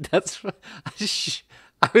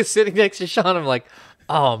was sitting next to Sean. I'm like,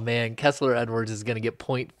 oh man, Kessler Edwards is going to get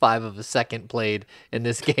 0.5 of a second played in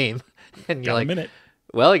this game. And you're Got like, a minute.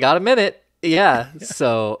 well, he got a minute. Yeah.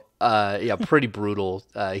 So, yeah, pretty brutal.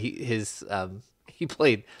 He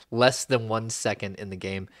played less than 1 second in the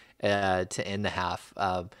game to end the half.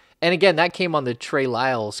 And again, that came on the Trey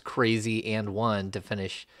Lyles crazy and one to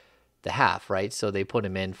finish the half, right? So they put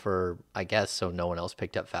him in for, I guess, so no one else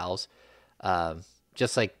picked up fouls.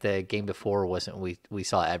 Just like the game before wasn't, we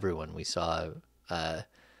saw everyone. We saw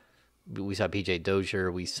PJ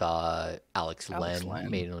Dozier. We saw Alex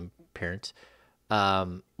Len made an appearance.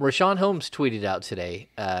 Rashawn Holmes tweeted out today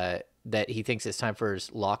that he thinks it's time for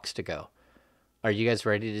his locks to go. Are you guys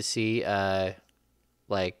ready to see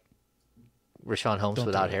like Rashawn Holmes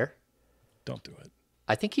without hair? Don't do it.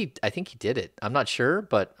 I think he did it. I'm not sure,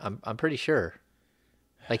 but I'm pretty sure.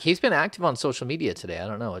 Like he's been active on social media today. I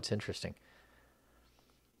don't know. It's interesting.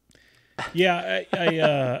 Yeah,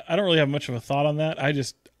 I don't really have much of a thought on that. I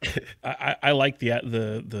just I like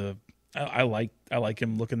I like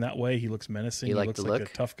him looking that way. He looks menacing. He looks like a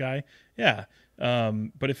tough guy. Yeah.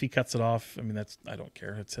 But if he cuts it off, I mean I don't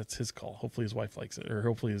care. It's his call. Hopefully his wife likes it, or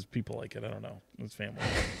hopefully his people like it. I don't know. His family.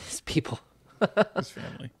 His people. His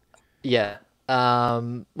family. Yeah.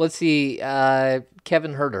 Let's see.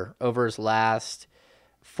 Kevin Huerter over his last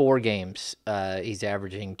 4 games, he's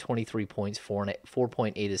averaging 23 points,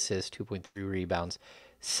 4.8 assists, 2.3 rebounds,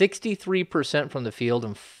 63% from the field,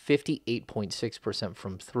 and 58.6%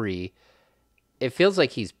 from 3. It feels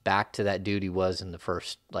like he's back to that dude he was in the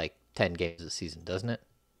first 10 games of the season, doesn't it?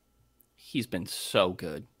 He's been so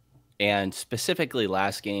good. And specifically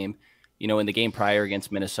last game, in the game prior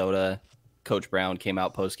against Minnesota, Coach Brown came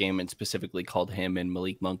out post-game and specifically called him and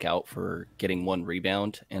Malik Monk out for getting 1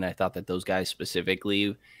 rebound. And I thought that those guys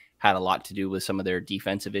specifically had a lot to do with some of their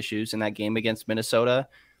defensive issues in that game against Minnesota.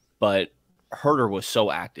 But Huerter was so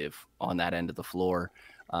active on that end of the floor.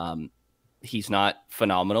 He's not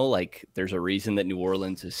phenomenal. There's a reason that New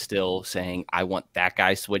Orleans is still saying, I want that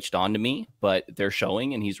guy switched on to me, but they're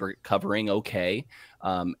showing and he's recovering okay.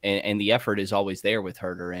 And the effort is always there with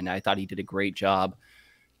Huerter. And I thought he did a great job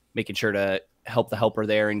making sure to help the helper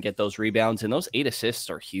there and get those rebounds. And those 8 assists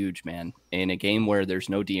are huge, man. In a game where there's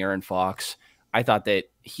no De'Aaron Fox, I thought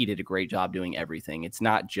that he did a great job doing everything. It's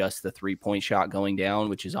not just the 3-point shot going down,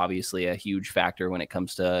 which is obviously a huge factor when it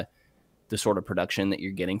comes to the sort of production that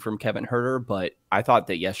you're getting from Kevin Huerter. But I thought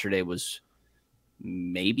that yesterday was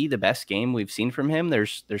maybe the best game we've seen from him.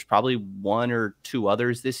 There's probably 1 or 2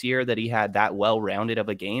 others this year that he had that well-rounded of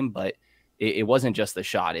a game, but it wasn't just the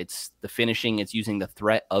shot. It's the finishing. It's using the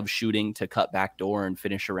threat of shooting to cut back door and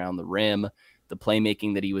finish around the rim. The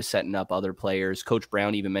playmaking that he was setting up other players. Coach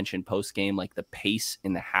Brown even mentioned post-game, the pace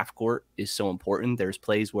in the half court is so important. There's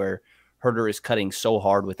plays where Huerter is cutting so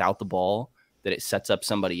hard without the ball that it sets up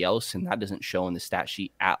somebody else, and that doesn't show in the stat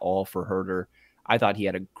sheet at all for Huerter. I thought he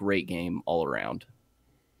had a great game all around.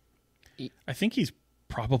 I think he's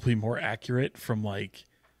probably more accurate from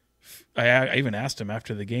I even asked him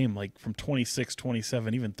after the game, from 26,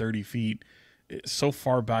 27, even 30 feet, so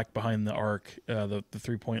far back behind the arc, the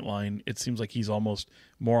 3-point line, it seems like he's almost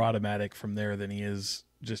more automatic from there than he is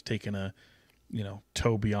just taking a,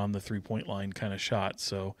 toe beyond the 3-point line kind of shot.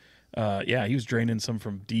 So, he was draining some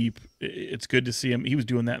from deep. It's good to see him. He was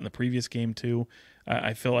doing that in the previous game too.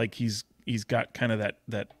 I feel like he's got kind of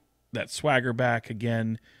that swagger back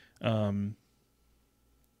again.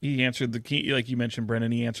 He answered the key, like you mentioned,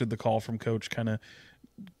 Brenden. He answered the call from Coach, kind of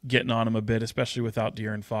getting on him a bit, especially without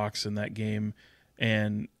De'Aaron Fox in that game.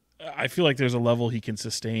 And I feel like there's a level he can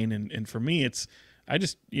sustain. And for me, I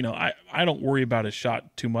don't worry about his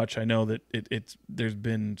shot too much. I know that there's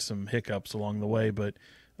been some hiccups along the way, but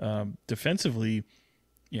defensively,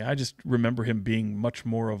 I just remember him being much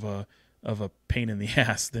more of a pain in the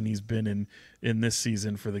ass than he's been in this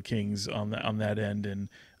season for the Kings on that end. And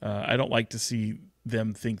I don't like to see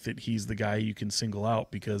them think that he's the guy you can single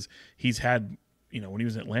out, because he's had, when he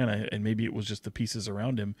was in Atlanta, and maybe it was just the pieces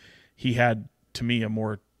around him, he had, to me, a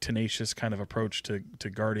more tenacious kind of approach to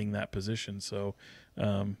guarding that position. So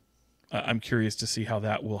I'm curious to see how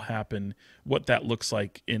that will happen, what that looks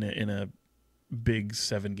like in a big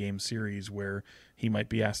 7-game series where he might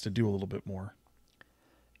be asked to do a little bit more.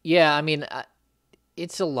 Yeah, I mean,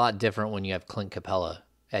 it's a lot different when you have Clint Capella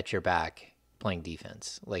at your back playing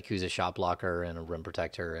defense, who's a shot blocker and a rim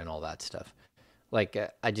protector and all that stuff.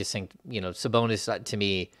 I just think, Sabonis, to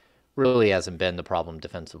me, really hasn't been the problem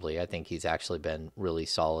defensively. I think he's actually been really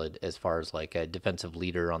solid as far as a defensive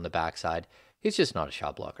leader on the backside. He's just not a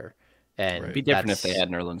shot blocker. And It'd be different if they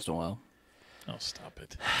had Nerlens Noel. Oh, stop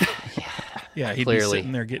it. Yeah, he'd clearly be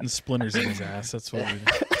sitting there getting splinters in his ass. That's what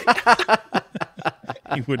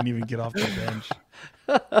he wouldn't even get off the bench.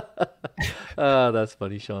 Oh, that's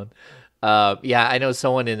funny, Sean. I know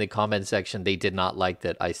someone in the comment section, they did not like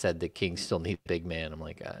that I said the Kings still need a big man. I'm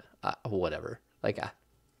like, whatever.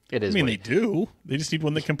 It is. I mean, they do. They just need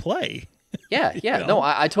one that can play. Yeah. No,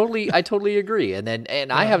 I totally agree. And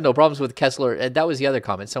I have no problems with Kessler. And that was the other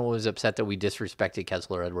comment. Someone was upset that we disrespected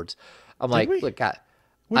Kessler Edwards. I'm like, look, I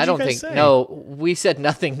don't think. Say? No, we said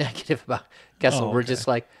nothing negative about Kessler. We're just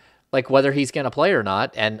like whether he's going to play or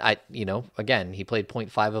not. And again, he played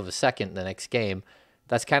 0.5 of a second the next game.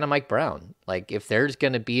 That's kind of Mike Brown. If there's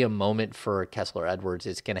going to be a moment for Kessler Edwards,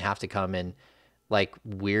 it's going to have to come in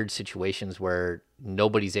weird situations where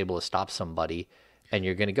nobody's able to stop somebody and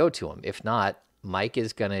you're going to go to him. If not, Mike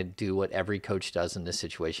is going to do what every coach does in this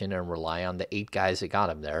situation and rely on the 8 guys that got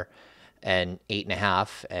him there, and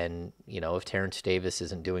 8.5. And, if Terrence Davis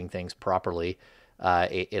isn't doing things properly,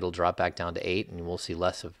 it'll drop back down to 8, and we'll see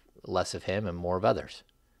less of him and more of others.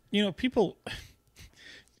 People,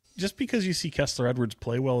 just because you see Kessler Edwards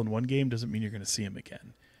play well in one game doesn't mean you're going to see him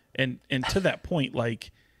again. And to that point,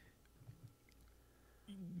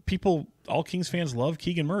 people, all Kings fans love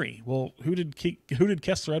Keegan Murray. Well, who did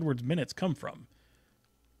Kessler Edwards' minutes come from?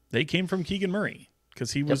 They came from Keegan Murray,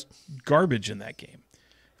 because he was garbage in that game.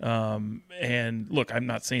 And look, I'm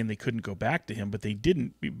not saying they couldn't go back to him, but they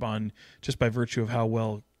didn't just by virtue of how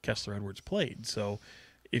well Kessler Edwards played. So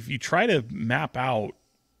if you try to map out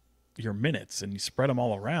your minutes and you spread them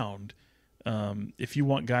all around, if you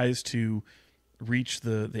want guys to reach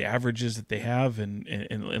the averages that they have, and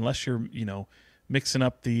unless you're mixing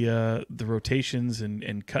up the rotations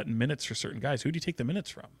and cutting minutes for certain guys, who do you take the minutes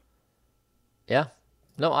from? Yeah,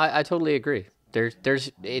 no, I totally agree.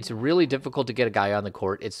 It's really difficult to get a guy on the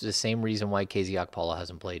court. It's the same reason why KZ Okpala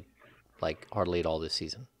hasn't played like hardly at all this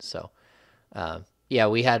season. So, yeah,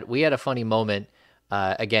 we had a funny moment.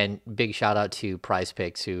 Again, big shout out to Prize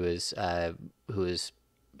Picks, who is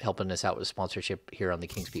helping us out with sponsorship here on the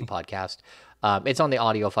Kings Beat podcast. It's on the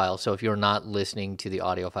audio file, so if you're not listening to the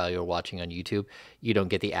audio file, you're watching on YouTube, you don't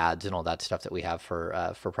get the ads and all that stuff that we have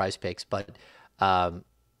for Prize Picks. But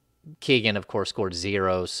Keegan, of course, scored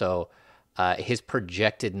 0, so his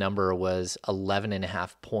projected number was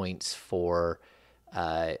 11.5 points for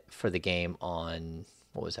the game on,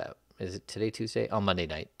 what was that? Is it today, Tuesday? On Monday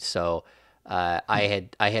night. So I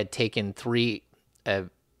had taken 3, I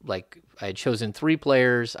had chosen 3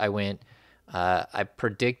 players. I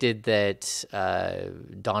predicted that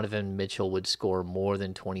Donovan Mitchell would score more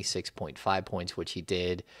than 26.5 points, which he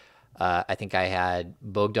did. I think I had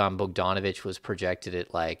Bogdanovic was projected at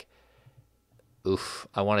I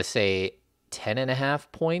want to say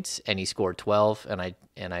 10.5 points, and he scored 12,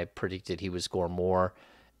 and I predicted he would score more.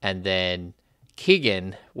 And then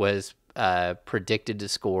Keegan was predicted to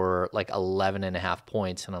score 11.5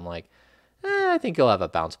 points, and I'm like, I think he'll have a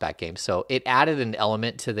bounce back game. So it added an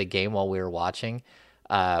element to the game while we were watching,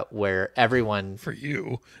 where everyone for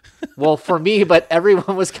you, well, for me, but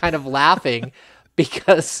everyone was kind of laughing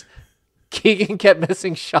because Keegan kept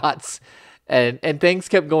missing shots and things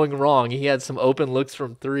kept going wrong. He had some open looks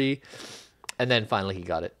from 3, and then finally he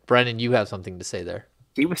got it. Brenden, you have something to say there.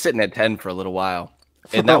 He was sitting at 10 for a little while.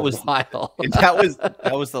 And that was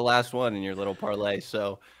the last one in your little parlay.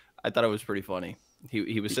 So I thought it was pretty funny.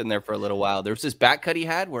 He was sitting there for a little while. There was this back cut he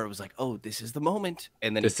had where it was like, oh, this is the moment.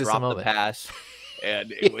 And then he dropped the pass.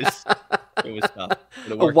 And it was tough.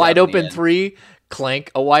 A wide open 3,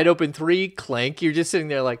 clank. A wide open 3, clank. You're just sitting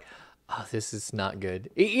there like, oh, this is not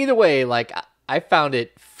good. Either way, I found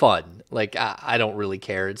it fun. I don't really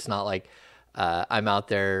care. It's not like I'm out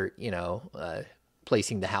there,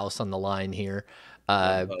 placing the house on the line here.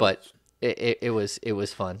 But it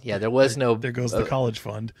was fun. Yeah, there was no. There goes the college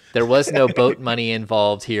fund. There was no boat money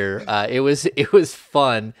involved here. It was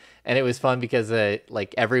fun, and it was fun because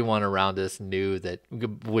everyone around us knew that,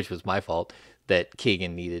 which was my fault, that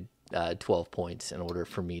Keegan needed 12 points in order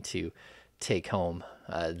for me to take home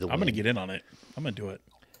the win. I'm gonna get in on it. I'm gonna do it.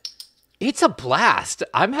 It's a blast.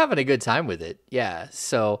 I'm having a good time with it. Yeah.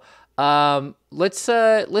 So let's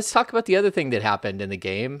talk about the other thing that happened in the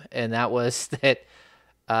game, and that was that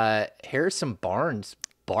Harrison Barnes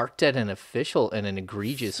barked at an official in an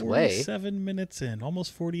egregious way. 47 minutes in,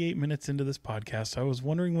 almost 48 minutes into this podcast. I was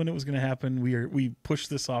wondering when it was going to happen. We pushed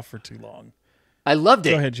this off for too long. I loved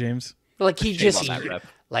it. Go ahead, James. He just rah,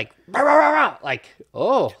 rah, rah,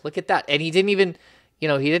 oh, look at that. And he didn't even, he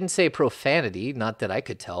didn't say profanity, not that I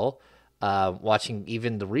could tell. Watching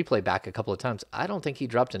even the replay back a couple of times, I don't think he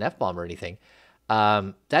dropped an F-bomb or anything.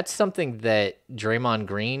 That's something that Draymond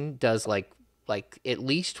Green does at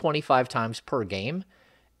least 25 times per game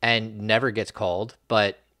and never gets called.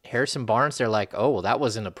 But Harrison Barnes, they're like, oh, well, that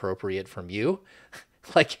wasn't appropriate from you.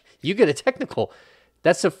 You get a technical.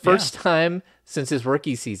 That's the first time since his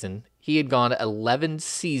rookie season. He had gone 11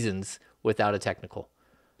 seasons without a technical.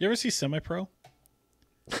 You ever see Semi-Pro?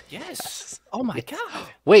 Yes. Oh, my God.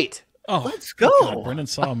 Wait. Oh, let's go. God, Brendan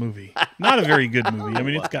saw a movie. Not a very good movie. I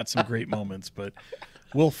mean, it's got some great moments, but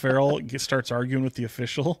Will Ferrell starts arguing with the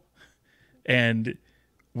official. And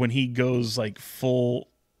when he goes full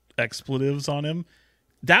expletives on him,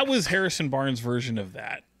 that was Harrison Barnes' version of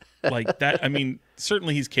that. I mean,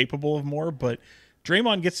 certainly he's capable of more, but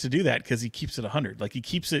Draymond gets to do that because he keeps it 100. He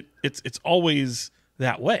keeps it. It's always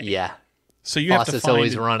that way. Yeah. So you have to find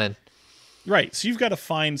always running. Right. So you've got to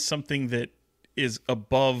find something that is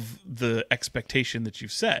above the expectation that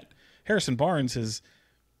you've set. Harrison Barnes has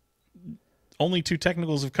only 2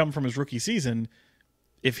 technicals have come from his rookie season.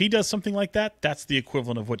 If he does something like that, that's the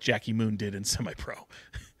equivalent of what Jackie Moon did in Semi-Pro.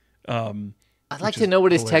 I'd like to know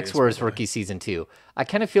what his texts were his rookie season too. I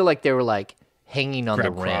kind of feel like they were hanging on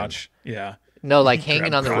the rim. Crotch. Yeah. No,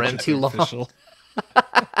 hanging on the rim too long.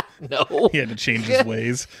 No. He had to change his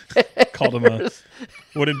ways. Called him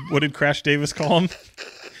what did Crash Davis call him?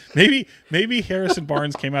 Maybe Harrison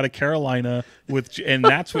Barnes came out of Carolina and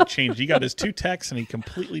that's what changed. He got his 2 techs and he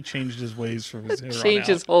completely changed his ways from his here on Changed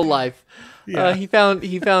out. his whole life. Yeah. He found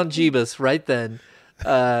Jeebus right then.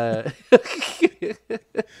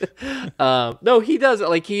 No, he does.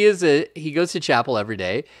 Like, he goes to chapel every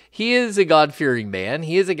day. He is a God-fearing man.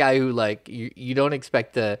 He is a guy who, like, you don't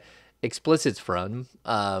expect the explicits from,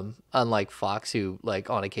 unlike Fox, who, like,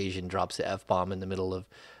 on occasion drops the F-bomb in the middle of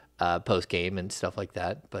post-game and stuff like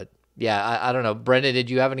that. But yeah, I don't know. Brenden, did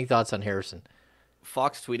you have any thoughts on Harrison?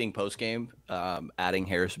 Fox tweeting post game, adding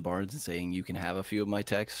Harrison Barnes and saying you can have a few of my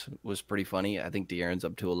texts was pretty funny. I think De'Aaron's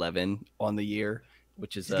up to 11 on the year,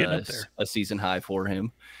 which is a season high for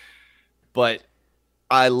him. But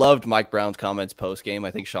I loved Mike Brown's comments post game.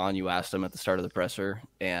 I think, Sean, you asked him at the start of the presser,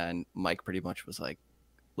 and Mike pretty much was like,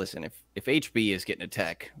 listen, if HB is getting a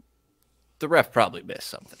tech, the ref probably missed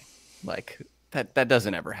something. Like, that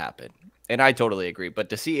doesn't ever happen. And I totally agree. But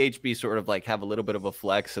to see HB sort of like have a little bit of a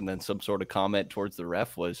flex and then some sort of comment towards the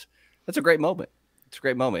ref that's a great moment. It's a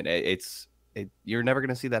great moment. You're never going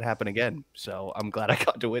to see that happen again. So I'm glad I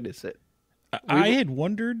got to witness it. I had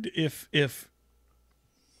wondered if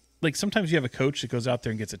like sometimes you have a coach that goes out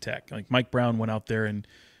there and gets a tech. Like Mike Brown went out there and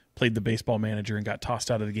played the baseball manager and got tossed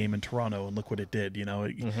out of the game in Toronto, and look what it did. You know,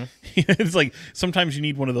 it's like sometimes you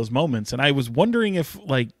need one of those moments. And I was wondering if,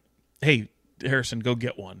 like, hey, Harrison, go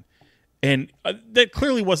get one. And that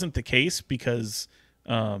clearly wasn't the case because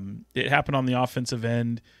it happened on the offensive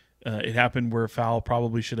end. It happened where a foul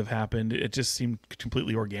probably should have happened. It just seemed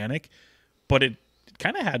completely organic, but it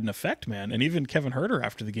kind of had an effect, man. And even Kevin Huerter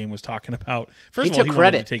after the game was talking about, first of all, he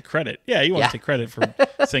wanted to take credit. Yeah, he wanted to take credit for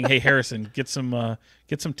saying, hey, Harrison, get some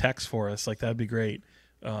techs for us. Like, that'd be great.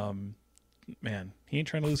 Man, he ain't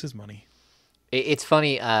trying to lose his money. It's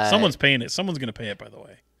funny. Someone's paying it. Someone's going to pay it, by the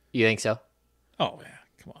way. You think so? Oh, yeah.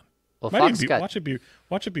 Come on. Well, watch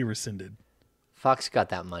it be rescinded. Fox got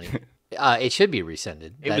that money. It should be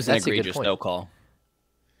rescinded. It was an egregious no call.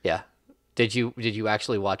 Yeah. Did you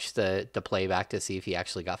actually watch the playback to see if he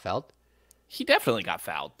actually got fouled? He definitely got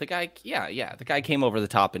fouled. The guy, the guy came over the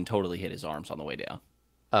top and totally hit his arms on the way down.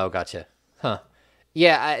 Oh, gotcha. Huh.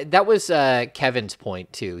 Yeah, that was Kevin's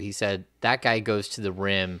point too. He said that guy goes to the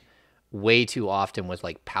rim way too often with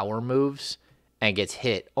like power moves and gets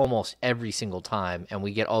hit almost every single time. And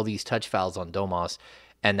we get all these touch fouls on Domas,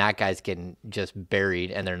 and that guy's getting just buried,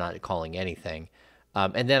 and they're not calling anything.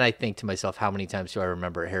 And then I think to myself, how many times do I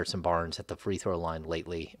remember Harrison Barnes at the free throw line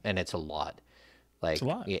lately? And it's a lot. Like, it's a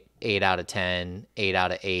lot. 8 out of 10, 8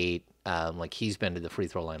 out of 8. Like, he's been to the free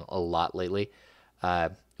throw line a lot lately.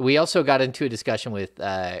 We also got into a discussion with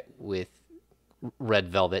Red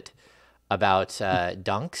Velvet about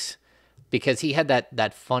dunks, because he had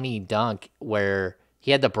that funny dunk where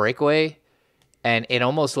he had the breakaway, and it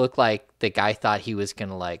almost looked like the guy thought he was going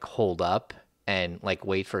to, like, hold up and, like,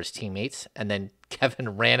 wait for his teammates, and then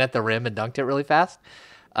Kevin ran at the rim and dunked it really fast.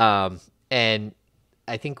 And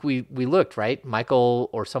I think we looked, right? Michael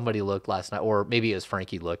or somebody looked last night, or maybe it was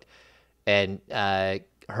Frankie looked, and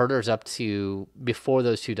Huerter's up to, before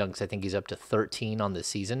those 2 dunks, I think he's up to 13 on the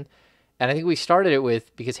season. And I think we started it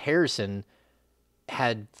with, because Harrison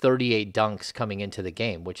had 38 dunks coming into the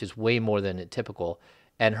game, which is way more than typical.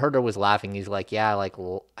 And Huerter was laughing. He's like, yeah, like,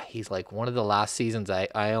 he's like, one of the last seasons I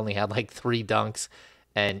only had like 3 dunks.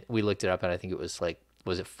 And we looked it up, and I think it was like,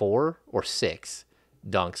 was it 4 or 6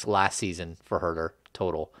 dunks last season for Huerter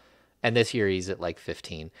total? And this year he's at like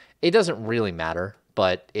 15. It doesn't really matter,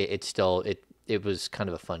 but it still was kind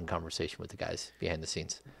of a fun conversation with the guys behind the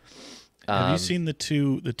scenes. Have you seen the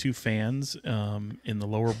two fans in the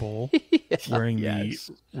lower bowl wearing the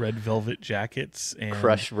red velvet jackets and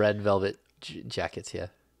crushed red velvet jackets? Yeah,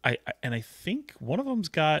 I think one of them's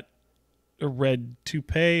got a red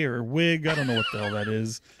toupee or wig. I don't know what the hell that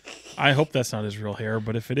is. I hope that's not his real hair,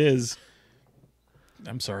 but if it is,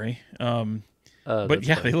 I'm sorry. But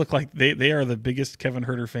yeah, funny. They look like they are the biggest Kevin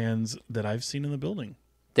Huerter fans that I've seen in the building.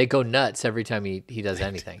 They go nuts every time he does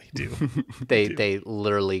anything. They do. They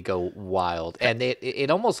literally go wild. And it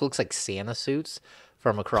almost looks like Santa suits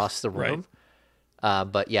from across the room. Right.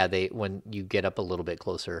 But yeah, when you get up a little bit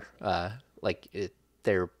closer,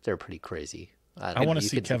 they're pretty crazy. I want to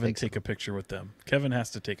see Kevin take a picture with them. Kevin has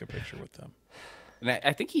to take a picture with them. And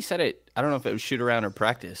I think he said it, I don't know if it was shoot around or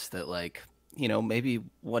practice, that, like, you know, maybe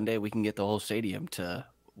one day we can get the whole stadium to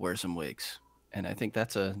wear some wigs. And I think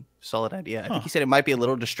that's a solid idea. I think he said it might be a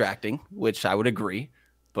little distracting, which I would agree.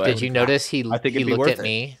 But did you notice he looked at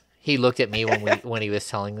me? He looked at me when he was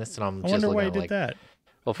telling this, and I'm just looking at him like, that.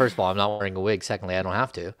 Well, first of all, I'm not wearing a wig. Secondly, I don't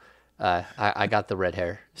have to. I got the red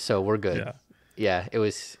hair, so we're good. Yeah, it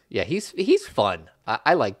was. Yeah, he's fun.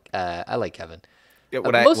 I like Kevin.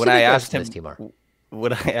 Most when of I the guys asked on him this team are.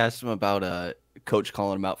 when I asked him about coach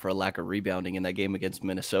calling him out for a lack of rebounding in that game against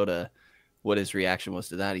Minnesota, what his reaction was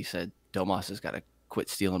to that, he said, Domas has got to quit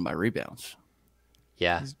stealing my rebounds.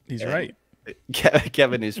 Yeah. He's And right.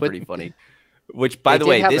 Kevin is pretty funny. Which, by They the did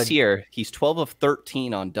way, have this a- year, he's 12 of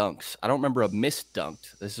 13 on dunks. I don't remember a missed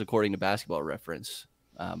dunked. This is according to Basketball Reference.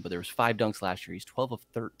 But there was 5 dunks last year. He's 12 of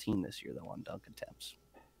 13 this year, though, on dunk attempts.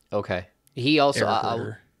 Okay. He also, Eric I'll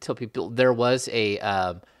Huerter. tell people, there was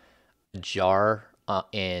a jar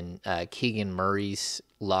in Keegan Murray's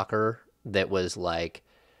locker that was like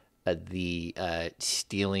the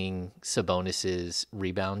stealing Sabonis's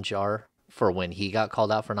rebound jar for when he got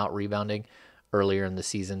called out for not rebounding earlier in the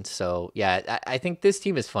season. So yeah, I think this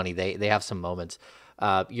team is funny. They have some moments.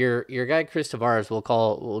 Your guy Chris Tavares,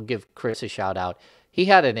 we'll give Chris a shout out. He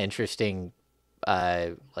had an interesting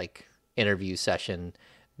like interview session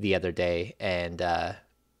the other day, and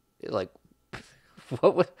like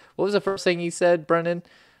what was the first thing he said, Brendan?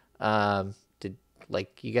 Did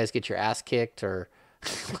like you guys get your ass kicked, or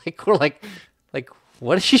we're like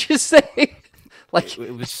what did you just say? Like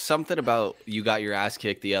It was something about you got your ass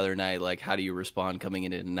kicked the other night. Like, how do you respond coming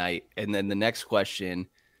into tonight? And then the next question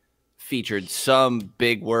featured some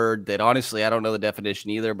big word that honestly I don't know the definition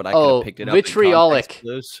either, but I could have picked it up. Vitriolic, In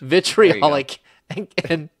context clues. vitriolic,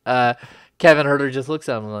 and Kevin Huerter just looks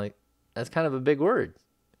at him like that's kind of a big word,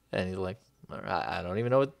 and he's like, I don't even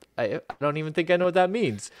know what I don't even think I know what that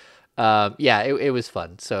means. Yeah, it was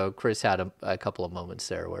fun. So Chris had a couple of moments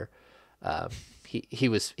there where he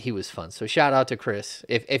was fun. So shout out to Chris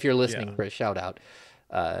if you're listening, Yeah. Chris. Shout out.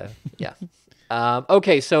 Yeah.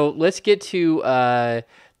 Okay, so let's get to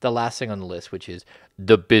the last thing on the list, which is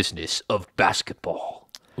the business of basketball.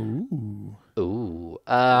 Ooh.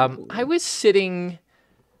 I was sitting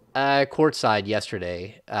courtside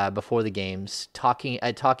yesterday before the games,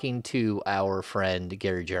 talking to our friend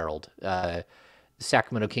Gary Gerald,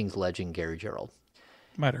 Sacramento Kings legend Gary Gerald.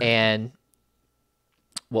 Might have heard. And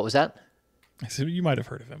what was that? I said you might have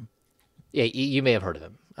heard of him. Yeah, you may have heard of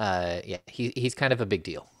him. Yeah, he's kind of a big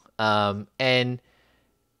deal. And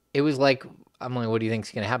it was like, I'm like, what do you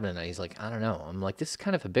think's going to happen tonight? He's like, I don't know. I'm like, this is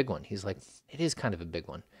kind of a big one. He's like, it is kind of a big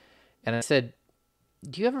one. And I said,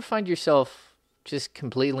 do you ever find yourself just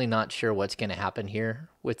completely not sure what's going to happen here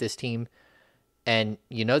with this team? And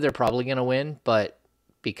you know they're probably going to win, but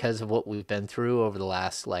because of what we've been through over the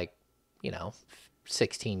last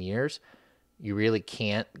 16 years, you really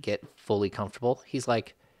can't get fully comfortable. He's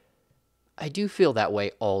like, I do feel that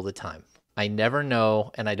way all the time. I never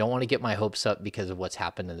know, and I don't want to get my hopes up because of what's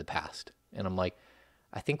happened in the past. And I'm like,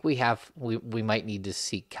 I think we might need to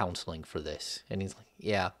seek counseling for this. And he's like,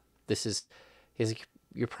 yeah, he's like,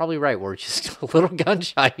 you're probably right. We're just a little gun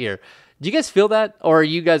shy here. Do you guys feel that? Or are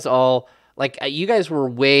you guys all like, you guys were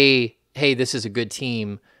hey, this is a good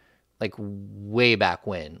team, like way back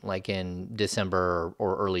when, like in December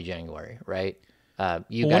or early January, right?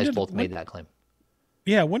 You guys both made that claim.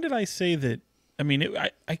 Yeah, when did I say that? I mean,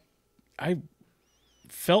 I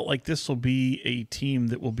felt like this will be a team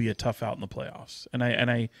that will be a tough out in the playoffs, and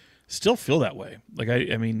I still feel that way. Like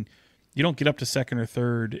I mean, you don't get up to second or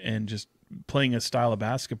third and just playing a style of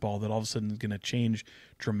basketball that all of a sudden is going to change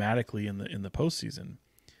dramatically in the postseason.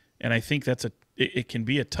 And I think it can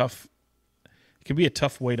be a tough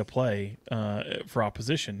way to play for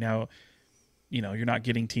opposition. Now, you're not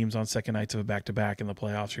getting teams on second nights of a back-to-back in the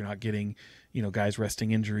playoffs. You're not getting, guys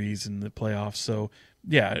resting injuries in the playoffs. So,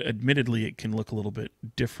 yeah, admittedly, it can look a little bit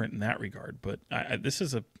different in that regard. But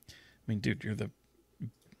dude, you're the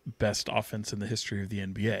best offense in the history of the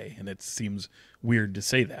NBA, and it seems weird to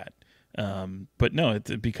say that. But no,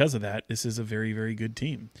 because of that, this is a very, very good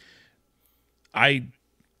team. I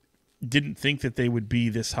didn't think that they would be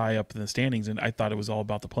this high up in the standings, and I thought it was all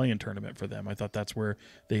about the play-in tournament for them. I thought that's where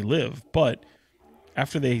they live. But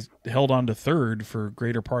after they held on to third for a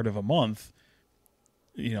greater part of a month,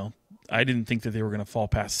 I didn't think that they were going to fall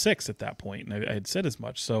past 6 at that point, and I had said as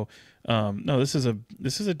much. So, no, this is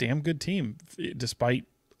a damn good team, despite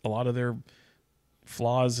a lot of their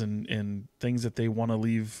flaws and things that they want to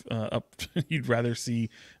leave up. You'd rather see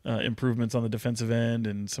improvements on the defensive end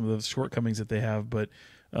and some of the shortcomings that they have, but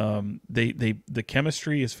the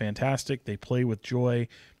chemistry is fantastic. They play with joy.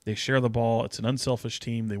 They share the ball. It's an unselfish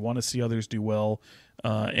team. They want to see others do well,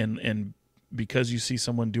 and because you see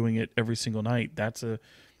someone doing it every single night,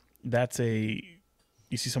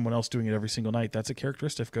 you see someone else doing it every single night. That's a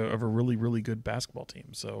characteristic of a really, really good basketball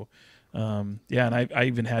team. So, yeah, and I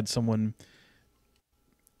even had someone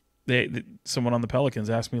on the Pelicans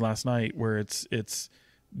asked me last night where it's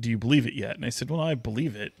do you believe it yet? And I said, well, I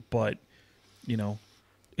believe it, but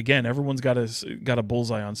again, everyone's got a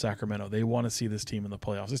bullseye on Sacramento. They want to see this team in the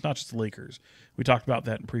playoffs. It's not just the Lakers. We talked about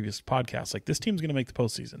that in previous podcasts. Like, this team's going to make the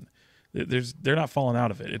postseason. They're not falling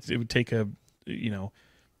out of it. It would take a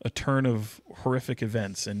turn of horrific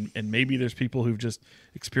events, and maybe there's people who've just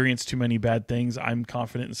experienced too many bad things. I'm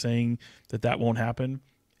confident in saying that won't happen,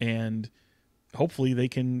 and hopefully they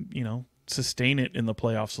can, sustain it in the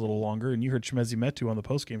playoffs a little longer. And you heard Chimezi Metu on the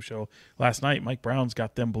postgame show last night. Mike Brown's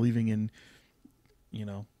got them believing in,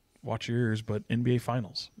 watch your ears, but NBA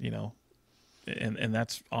Finals, and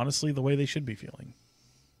that's honestly the way they should be feeling.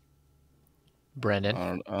 Brenden, I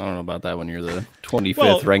don't know about that when you're the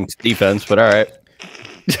 25th ranked defense, but all right.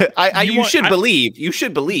 You should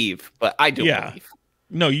believe, but I don't believe.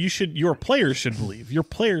 No, you should. Your players should believe. Your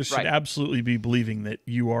players should absolutely be believing that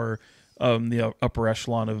you are the upper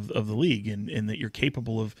echelon of the league, and that you're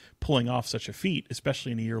capable of pulling off such a feat,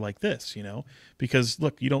 especially in a year like this. Because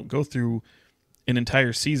look, you don't go through an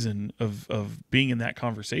entire season of being in that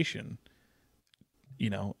conversation,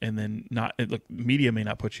 and then not look. Media may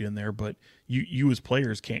not put you in there, but you as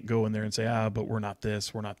players can't go in there and say, but we're not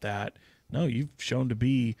this, we're not that. No, you've shown to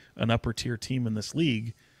be an upper tier team in this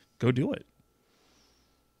league. Go do it.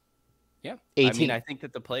 Yeah. 18. I think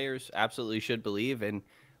that the players absolutely should believe. And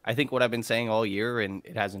I think what I've been saying all year, and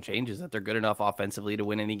it hasn't changed, is that they're good enough offensively to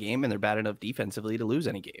win any game, and they're bad enough defensively to lose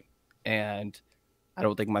any game. And I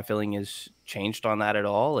don't think my feeling has changed on that at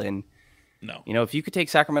all. And, no, if you could take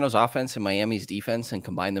Sacramento's offense and Miami's defense and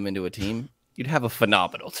combine them into a team, you'd have a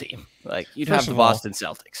phenomenal team. Like, you'd have the Boston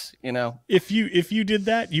Celtics, If you did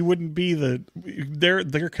that, you wouldn't be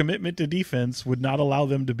their commitment to defense would not allow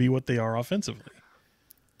them to be what they are offensively.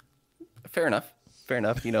 Fair enough.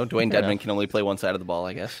 Dwayne Dedman can only play one side of the ball,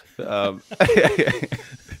 I guess. No,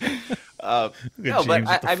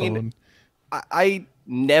 but I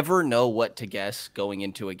never know what to guess going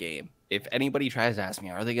into a game. If anybody tries to ask me,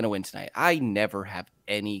 are they going to win tonight? I never have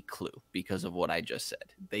any clue because of what I just said.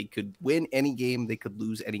 They could win any game. They could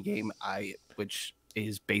lose any game, which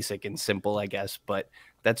is basic and simple, I guess. But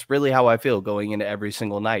that's really how I feel going into every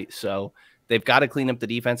single night. So they've got to clean up the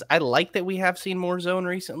defense. I like that we have seen more zone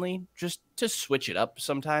recently, just to switch it up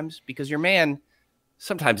sometimes, because your man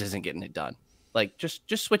sometimes isn't getting it done. Like,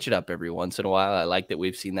 just switch it up every once in a while. I like that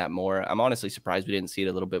we've seen that more. I'm honestly surprised we didn't see it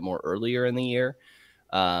a little bit more earlier in the year.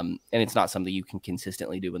 And it's not something you can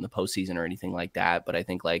consistently do in the postseason or anything like that. But I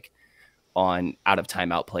think, like, on out of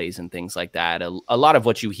timeout plays and things like that, a lot of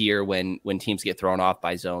what you hear when teams get thrown off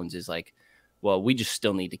by zones is like, well, we just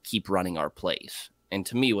still need to keep running our plays. And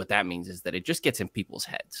to me, what that means is that it just gets in people's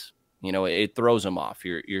heads. It throws them off.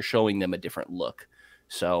 You're showing them a different look.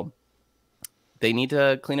 So they need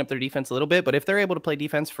to clean up their defense a little bit. But if they're able to play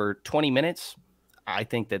defense for 20 minutes, I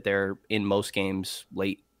think that they're in most games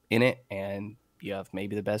late in it, and you have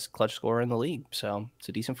maybe the best clutch scorer in the league. So it's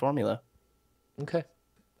a decent formula. Okay.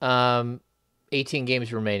 18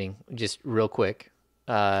 games remaining. Just real quick.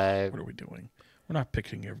 What are we doing? We're not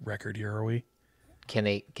picking a record here, are we? Can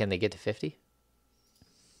they get to 50?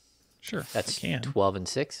 Sure. That's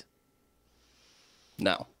 12-6.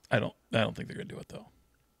 No. I don't think they're going to do it, though.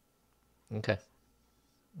 Okay.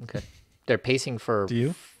 They're pacing for do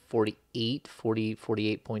you? 48,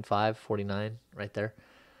 48.5, 49 right there.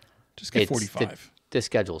 Just get 45. The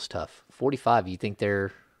schedule's tough. 45, you think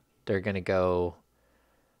they're going to go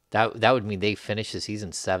that would mean they finish the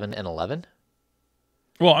season 7-11?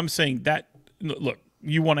 Well, I'm saying that look,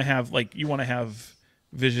 you want to have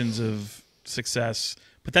visions of success,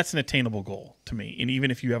 but that's an attainable goal to me. And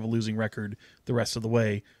even if you have a losing record the rest of the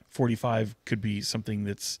way, 45 could be something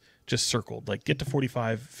that's just circled. Like, get to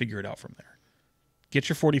 45, figure it out from there. Get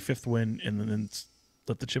your 45th win, and then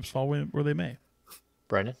let the chips fall where they may.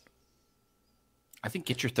 Brenden? I think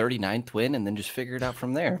get your 39th win and then just figure it out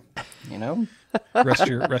from there. Rest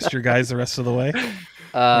your guys the rest of the way.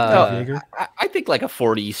 I think like a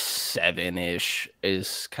 47-ish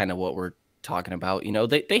is kind of what we're talking about.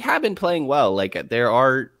 They have been playing well. Like, there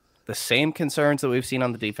are the same concerns that we've seen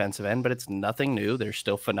on the defensive end, but it's nothing new. They're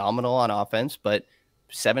still phenomenal on offense, but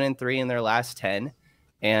 7-3 in their last 10,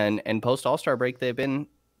 and post All-Star break they've been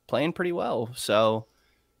playing pretty well. So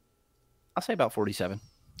I'll say about 47.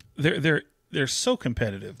 They're so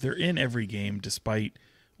competitive. They're in every game despite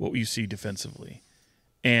what you see defensively.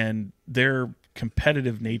 And their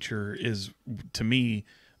competitive nature is, to me,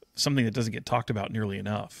 something that doesn't get talked about nearly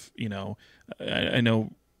enough. I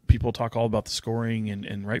know people talk all about the scoring,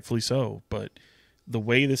 and rightfully so, but the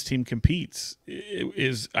way this team competes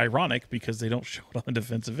is ironic because they don't show it on the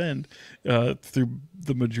defensive end through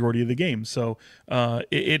the majority of the game. So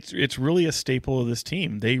it's really a staple of this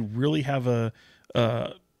team. They really have a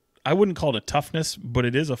I wouldn't call it a toughness, but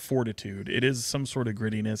it is a fortitude. It is some sort of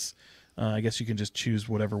grittiness. I guess you can just choose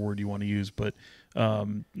whatever word you want to use, but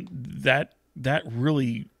that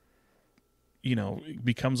really,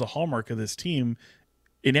 becomes a hallmark of this team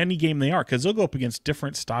in any game they are, because they'll go up against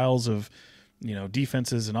different styles of,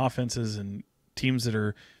 defenses and offenses and teams that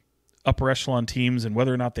are upper echelon teams, and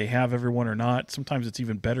whether or not they have everyone or not. Sometimes it's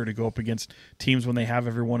even better to go up against teams when they have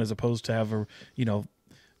everyone as opposed to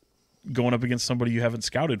going up against somebody you haven't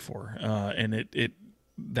scouted for. And it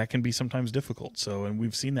that can be sometimes difficult. So, and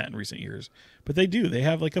we've seen that in recent years, but they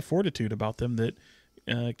have like a fortitude about them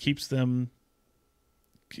that keeps them.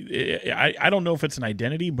 I don't know if it's an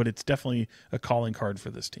identity, but it's definitely a calling card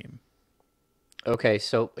for this team. Okay,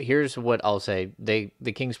 so here's what I'll say. The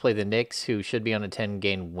Kings play the Knicks, who should be on a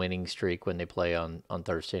 10-game winning streak when they play on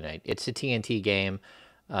Thursday night. It's a TNT game.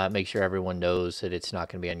 Make sure everyone knows that it's not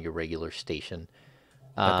going to be on your regular station.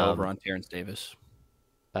 Over on Terrence Davis.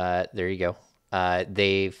 There you go.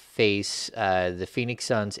 They face the Phoenix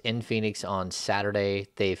Suns in Phoenix on Saturday.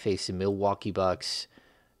 They face the Milwaukee Bucks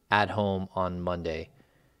at home on Monday.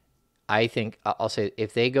 I think I'll say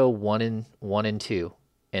if they go 1-2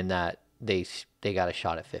 in that, they got a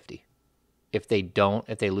shot at 50. If they don't,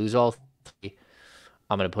 if they lose all three,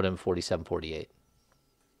 I'm going to put them 47-48.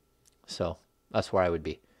 So that's where I would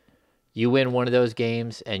be. You win one of those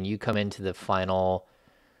games and you come into the final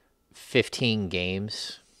 15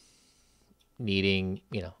 games needing,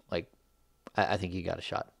 I think you got a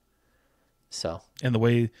shot. So, and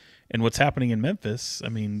what's happening in Memphis, I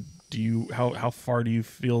mean, how far do you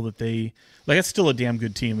feel that it's still a damn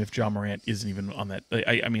good team if Ja Morant isn't even on that.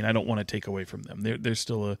 I mean, I don't want to take away from them. They're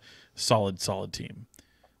still a solid team,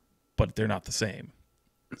 but they're not the same.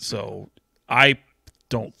 So I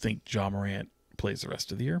don't think Ja Morant plays the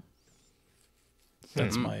rest of the year.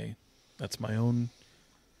 That's my own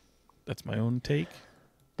take.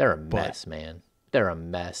 They're a mess, man. They're a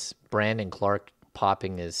mess. Brandon Clark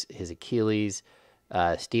popping his Achilles.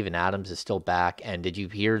 Steven Adams is still back. And did you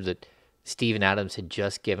hear that Steven Adams had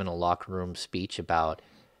just given a locker room speech about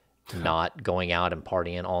not going out and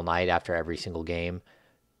partying all night after every single game?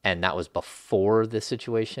 And that was before the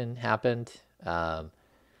situation happened. Yeah,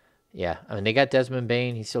 I mean, they got Desmond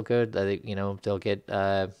Bane. He's still good. They'll get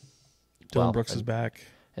Dylan Brooks is back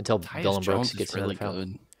until Tyus Dylan Brooks Jones gets really another foul.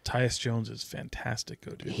 good. Tyus Jones is fantastic,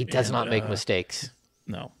 dude. He does not make mistakes.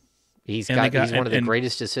 No. He's one of the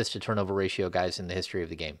greatest assist to turnover ratio guys in the history of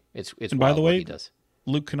the game. It's and by the way, he does.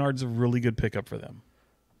 Luke Kennard's a really good pickup for them.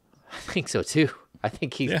 I think so too. I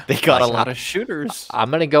think they got a lot of shooters. I'm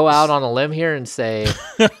going to go out on a limb here and say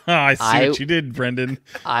I see what you did, Brenden.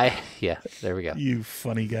 There we go. You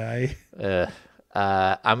funny guy.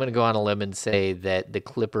 I'm going to go on a limb and say that the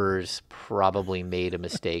Clippers probably made a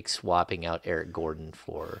mistake swapping out Eric Gordon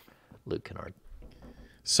for Luke Kennard.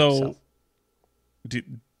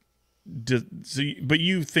 But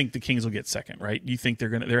you think the Kings will get second, right? You think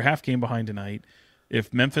they're half game behind tonight.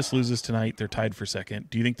 If Memphis loses tonight, they're tied for second.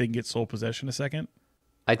 Do you think they can get sole possession a second?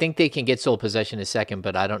 I think they can get sole possession a second,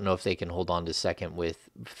 but I don't know if they can hold on to second with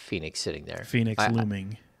Phoenix sitting there. Phoenix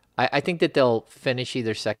looming. I think that they'll finish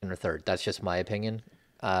either second or third. That's just my opinion.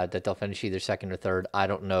 That they'll finish either second or third. I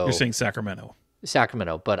don't know. You're saying Sacramento.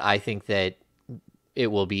 But I think that it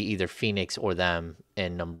will be either Phoenix or them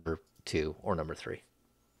in number 2 or number 3.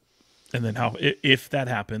 And then if that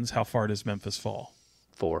happens, how far does Memphis fall?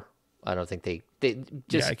 4. I don't think they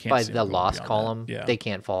just by the loss column, yeah. They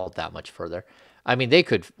can't fall that much further. I mean, they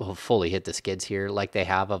could fully hit the skids here like they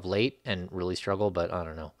have of late and really struggle, but I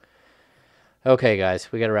don't know. Okay,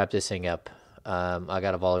 guys, we got to wrap this thing up. I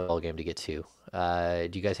got a volleyball game to get to. Do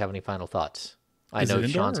you guys have any final thoughts? I know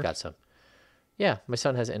Sean's got some. Yeah, my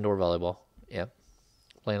son has indoor volleyball. Yeah,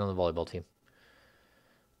 playing on the volleyball team.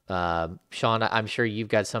 Sean, I'm sure you've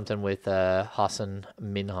got something with Hassan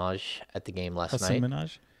Minhaj at the game last night. Hassan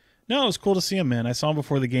Minhaj? No, it was cool to see him, man. I saw him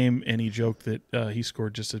before the game, and he joked that he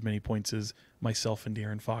scored just as many points as myself and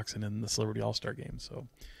De'Aaron Fox in the Celebrity All-Star game. So,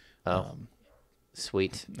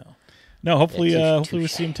 sweet. No. Hopefully, we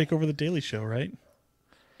see him take over the Daily Show. Right?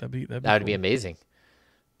 That would cool. Be amazing.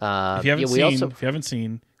 If you haven't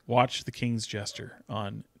seen, watch The King's Jester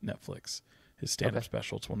on Netflix. His stand-up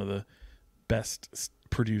special. It's one of the best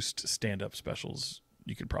produced stand-up specials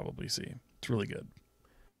you could probably see. It's really good.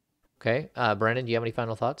 Okay, Brandon, do you have any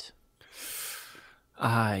final thoughts?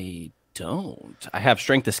 I don't. I have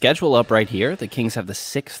strength of schedule up right here. The Kings have the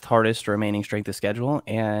 6th hardest remaining strength of schedule,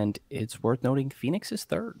 and it's worth noting Phoenix is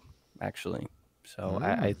 3rd, actually. So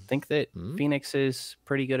I think that Phoenix is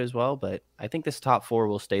pretty good as well, but I think this top 4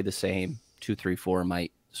 will stay the same. 2, 3, 4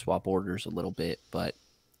 might swap orders a little bit, but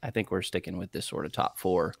I think we're sticking with this sort of top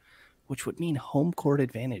 4 which would mean home court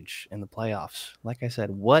advantage in the playoffs. Like I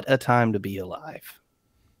said, what a time to be alive.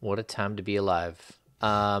 What a time to be alive.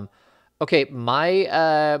 Okay,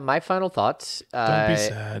 my final thoughts. Don't be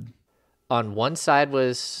sad. On one side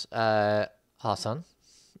was Hassan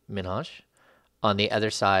Minhaj. On the other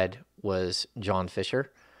side was John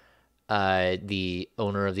Fisher, the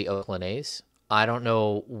owner of the Oakland A's. I don't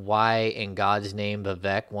know why in God's name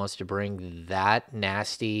Vivek wants to bring that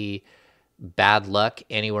nasty bad luck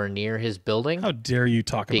anywhere near his building. How dare you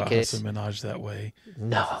talk about Hassan Minhaj that way?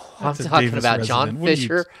 No, That's I'm a talking Davis about resident. John What are you-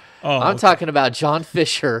 Fisher. Oh, I'm okay. talking about John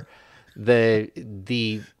Fisher,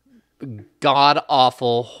 the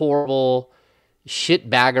god-awful, horrible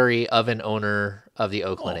shitbaggery of an owner of the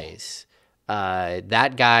Oakland A's.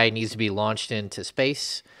 That guy needs to be launched into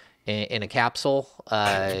space in a capsule.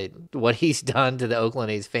 What he's done to the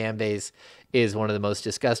Oakland A's fan base is one of the most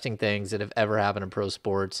disgusting things that have ever happened in pro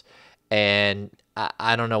sports. And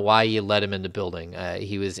I don't know why you let him in the building.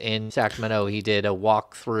 He was in Sacramento. He did a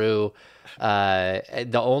walkthrough.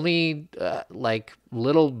 The only like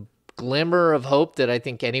little glimmer of hope that I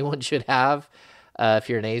think anyone should have, if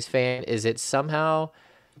you're an A's fan, is that somehow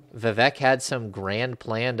Vivek had some grand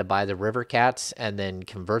plan to buy the River Cats and then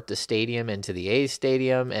convert the stadium into the A's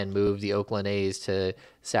stadium and move the Oakland A's to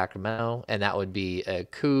Sacramento. And that would be a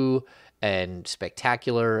coup and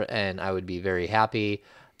spectacular, and I would be very happy.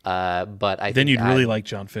 But I Then think you'd really like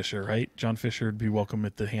John Fisher, right? John Fisher would be welcome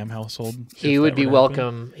at the Ham household. he would be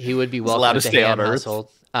welcome. He would be welcome allowed to at the stay Ham on Earth. household.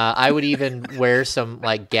 I would even wear some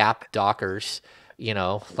like Gap Dockers, you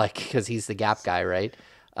know, like because he's the Gap guy, right?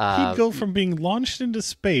 He'd go from being launched into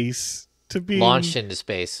space to being Launch into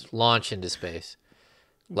space.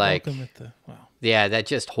 Like, welcome at the wow. yeah, that's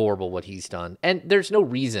just horrible what he's done. And there's no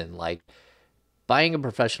reason, like, buying a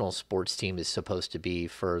professional sports team is supposed to be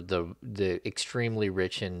for the extremely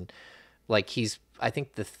rich, and like he's, I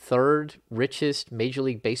think, the third richest Major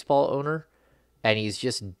League Baseball owner, and he's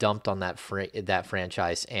just dumped on that that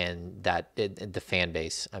franchise and the fan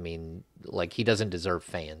base. I mean, like, he doesn't deserve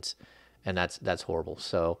fans, and that's horrible.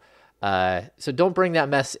 So don't bring that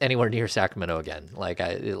mess anywhere near Sacramento again.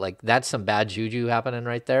 Like that's some bad juju happening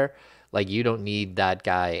right there. Like, you don't need that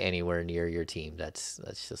guy anywhere near your team. That's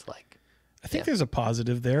just like. I think there's a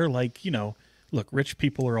positive there. Like, you know, look, rich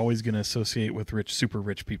people are always going to associate with super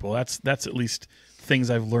rich people. That's at least things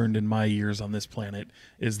I've learned in my years on this planet,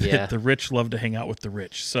 is that the rich love to hang out with the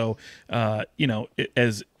rich. So, you know,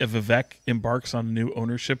 as Vivek embarks on new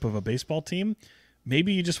ownership of a baseball team,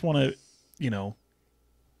 maybe you just want to, you know,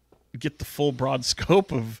 get the full broad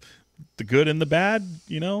scope of the good and the bad.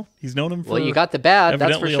 You know, he's known him for you got the bad,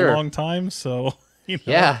 that's for evidently sure. a long time. So, you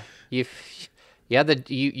know, Yeah,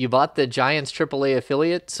 you bought the Giants AAA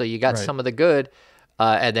affiliate, so you got Right. some of the good,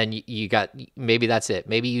 and then you got, maybe that's it.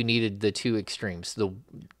 Maybe you needed the two extremes, the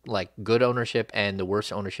like good ownership and the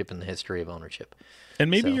worst ownership in the history of ownership. and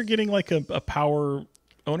maybe So. you're getting like a power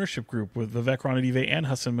ownership group with Vivek Ranadive and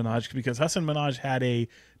Hassan Minhaj, because Hassan Minhaj had a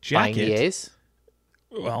Buying jacket. the A's,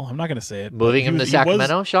 Well, I'm not going to say it. but moving he him to was- he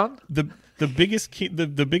Sacramento, was Sean. the biggest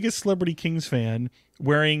the biggest celebrity Kings fan,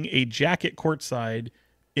 wearing a jacket courtside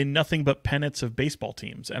in nothing but pennants of baseball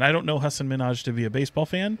teams. And I don't know Hassan Minhaj to be a baseball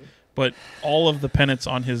fan, but all of the pennants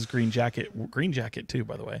on his green jacket too,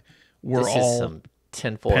 by the way, were This all is some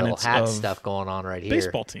tinfoil pennants hat of stuff going on right here.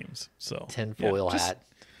 baseball teams. So Tinfoil yeah, hat.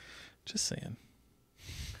 Just saying.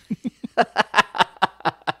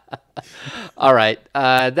 All right.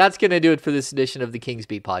 That's going to do it for this edition of the Kings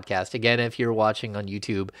Beat podcast. Again, if you're watching on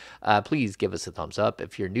YouTube, please give us a thumbs up.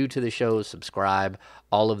 If you're new to the show, subscribe.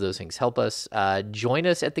 All of those things help us. Join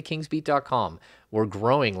us at thekingsbeat.com. We're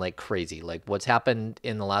growing like crazy. Like, what's happened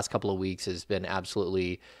in the last couple of weeks has been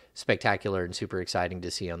absolutely spectacular and super exciting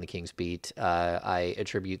to see on the Kings Beat. I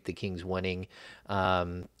attribute the Kings winning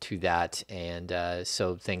to that. And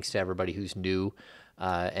so thanks to everybody who's new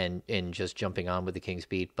and just jumping on with the Kings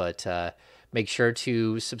Beat. But make sure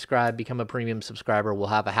to subscribe, become a premium subscriber. We'll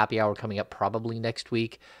have a happy hour coming up probably next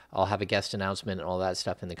week. I'll have a guest announcement and all that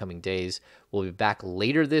stuff in the coming days. We'll be back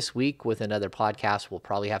later this week with another podcast. We'll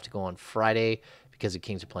probably have to go on Friday because the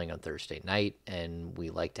Kings are playing on Thursday night, and we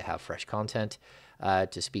like to have fresh content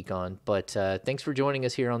to speak on. But thanks for joining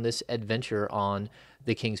us here on this adventure on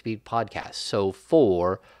the Kings Beat podcast. So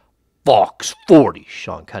for Fox 40,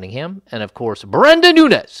 Sean Cunningham, and of course, Brenden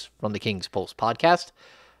Nunes from the Kings Pulse podcast,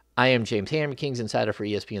 I am James Ham, Kings Insider for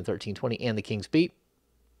ESPN 1320 and the Kings Beat.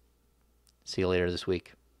 See you later this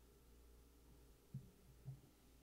week.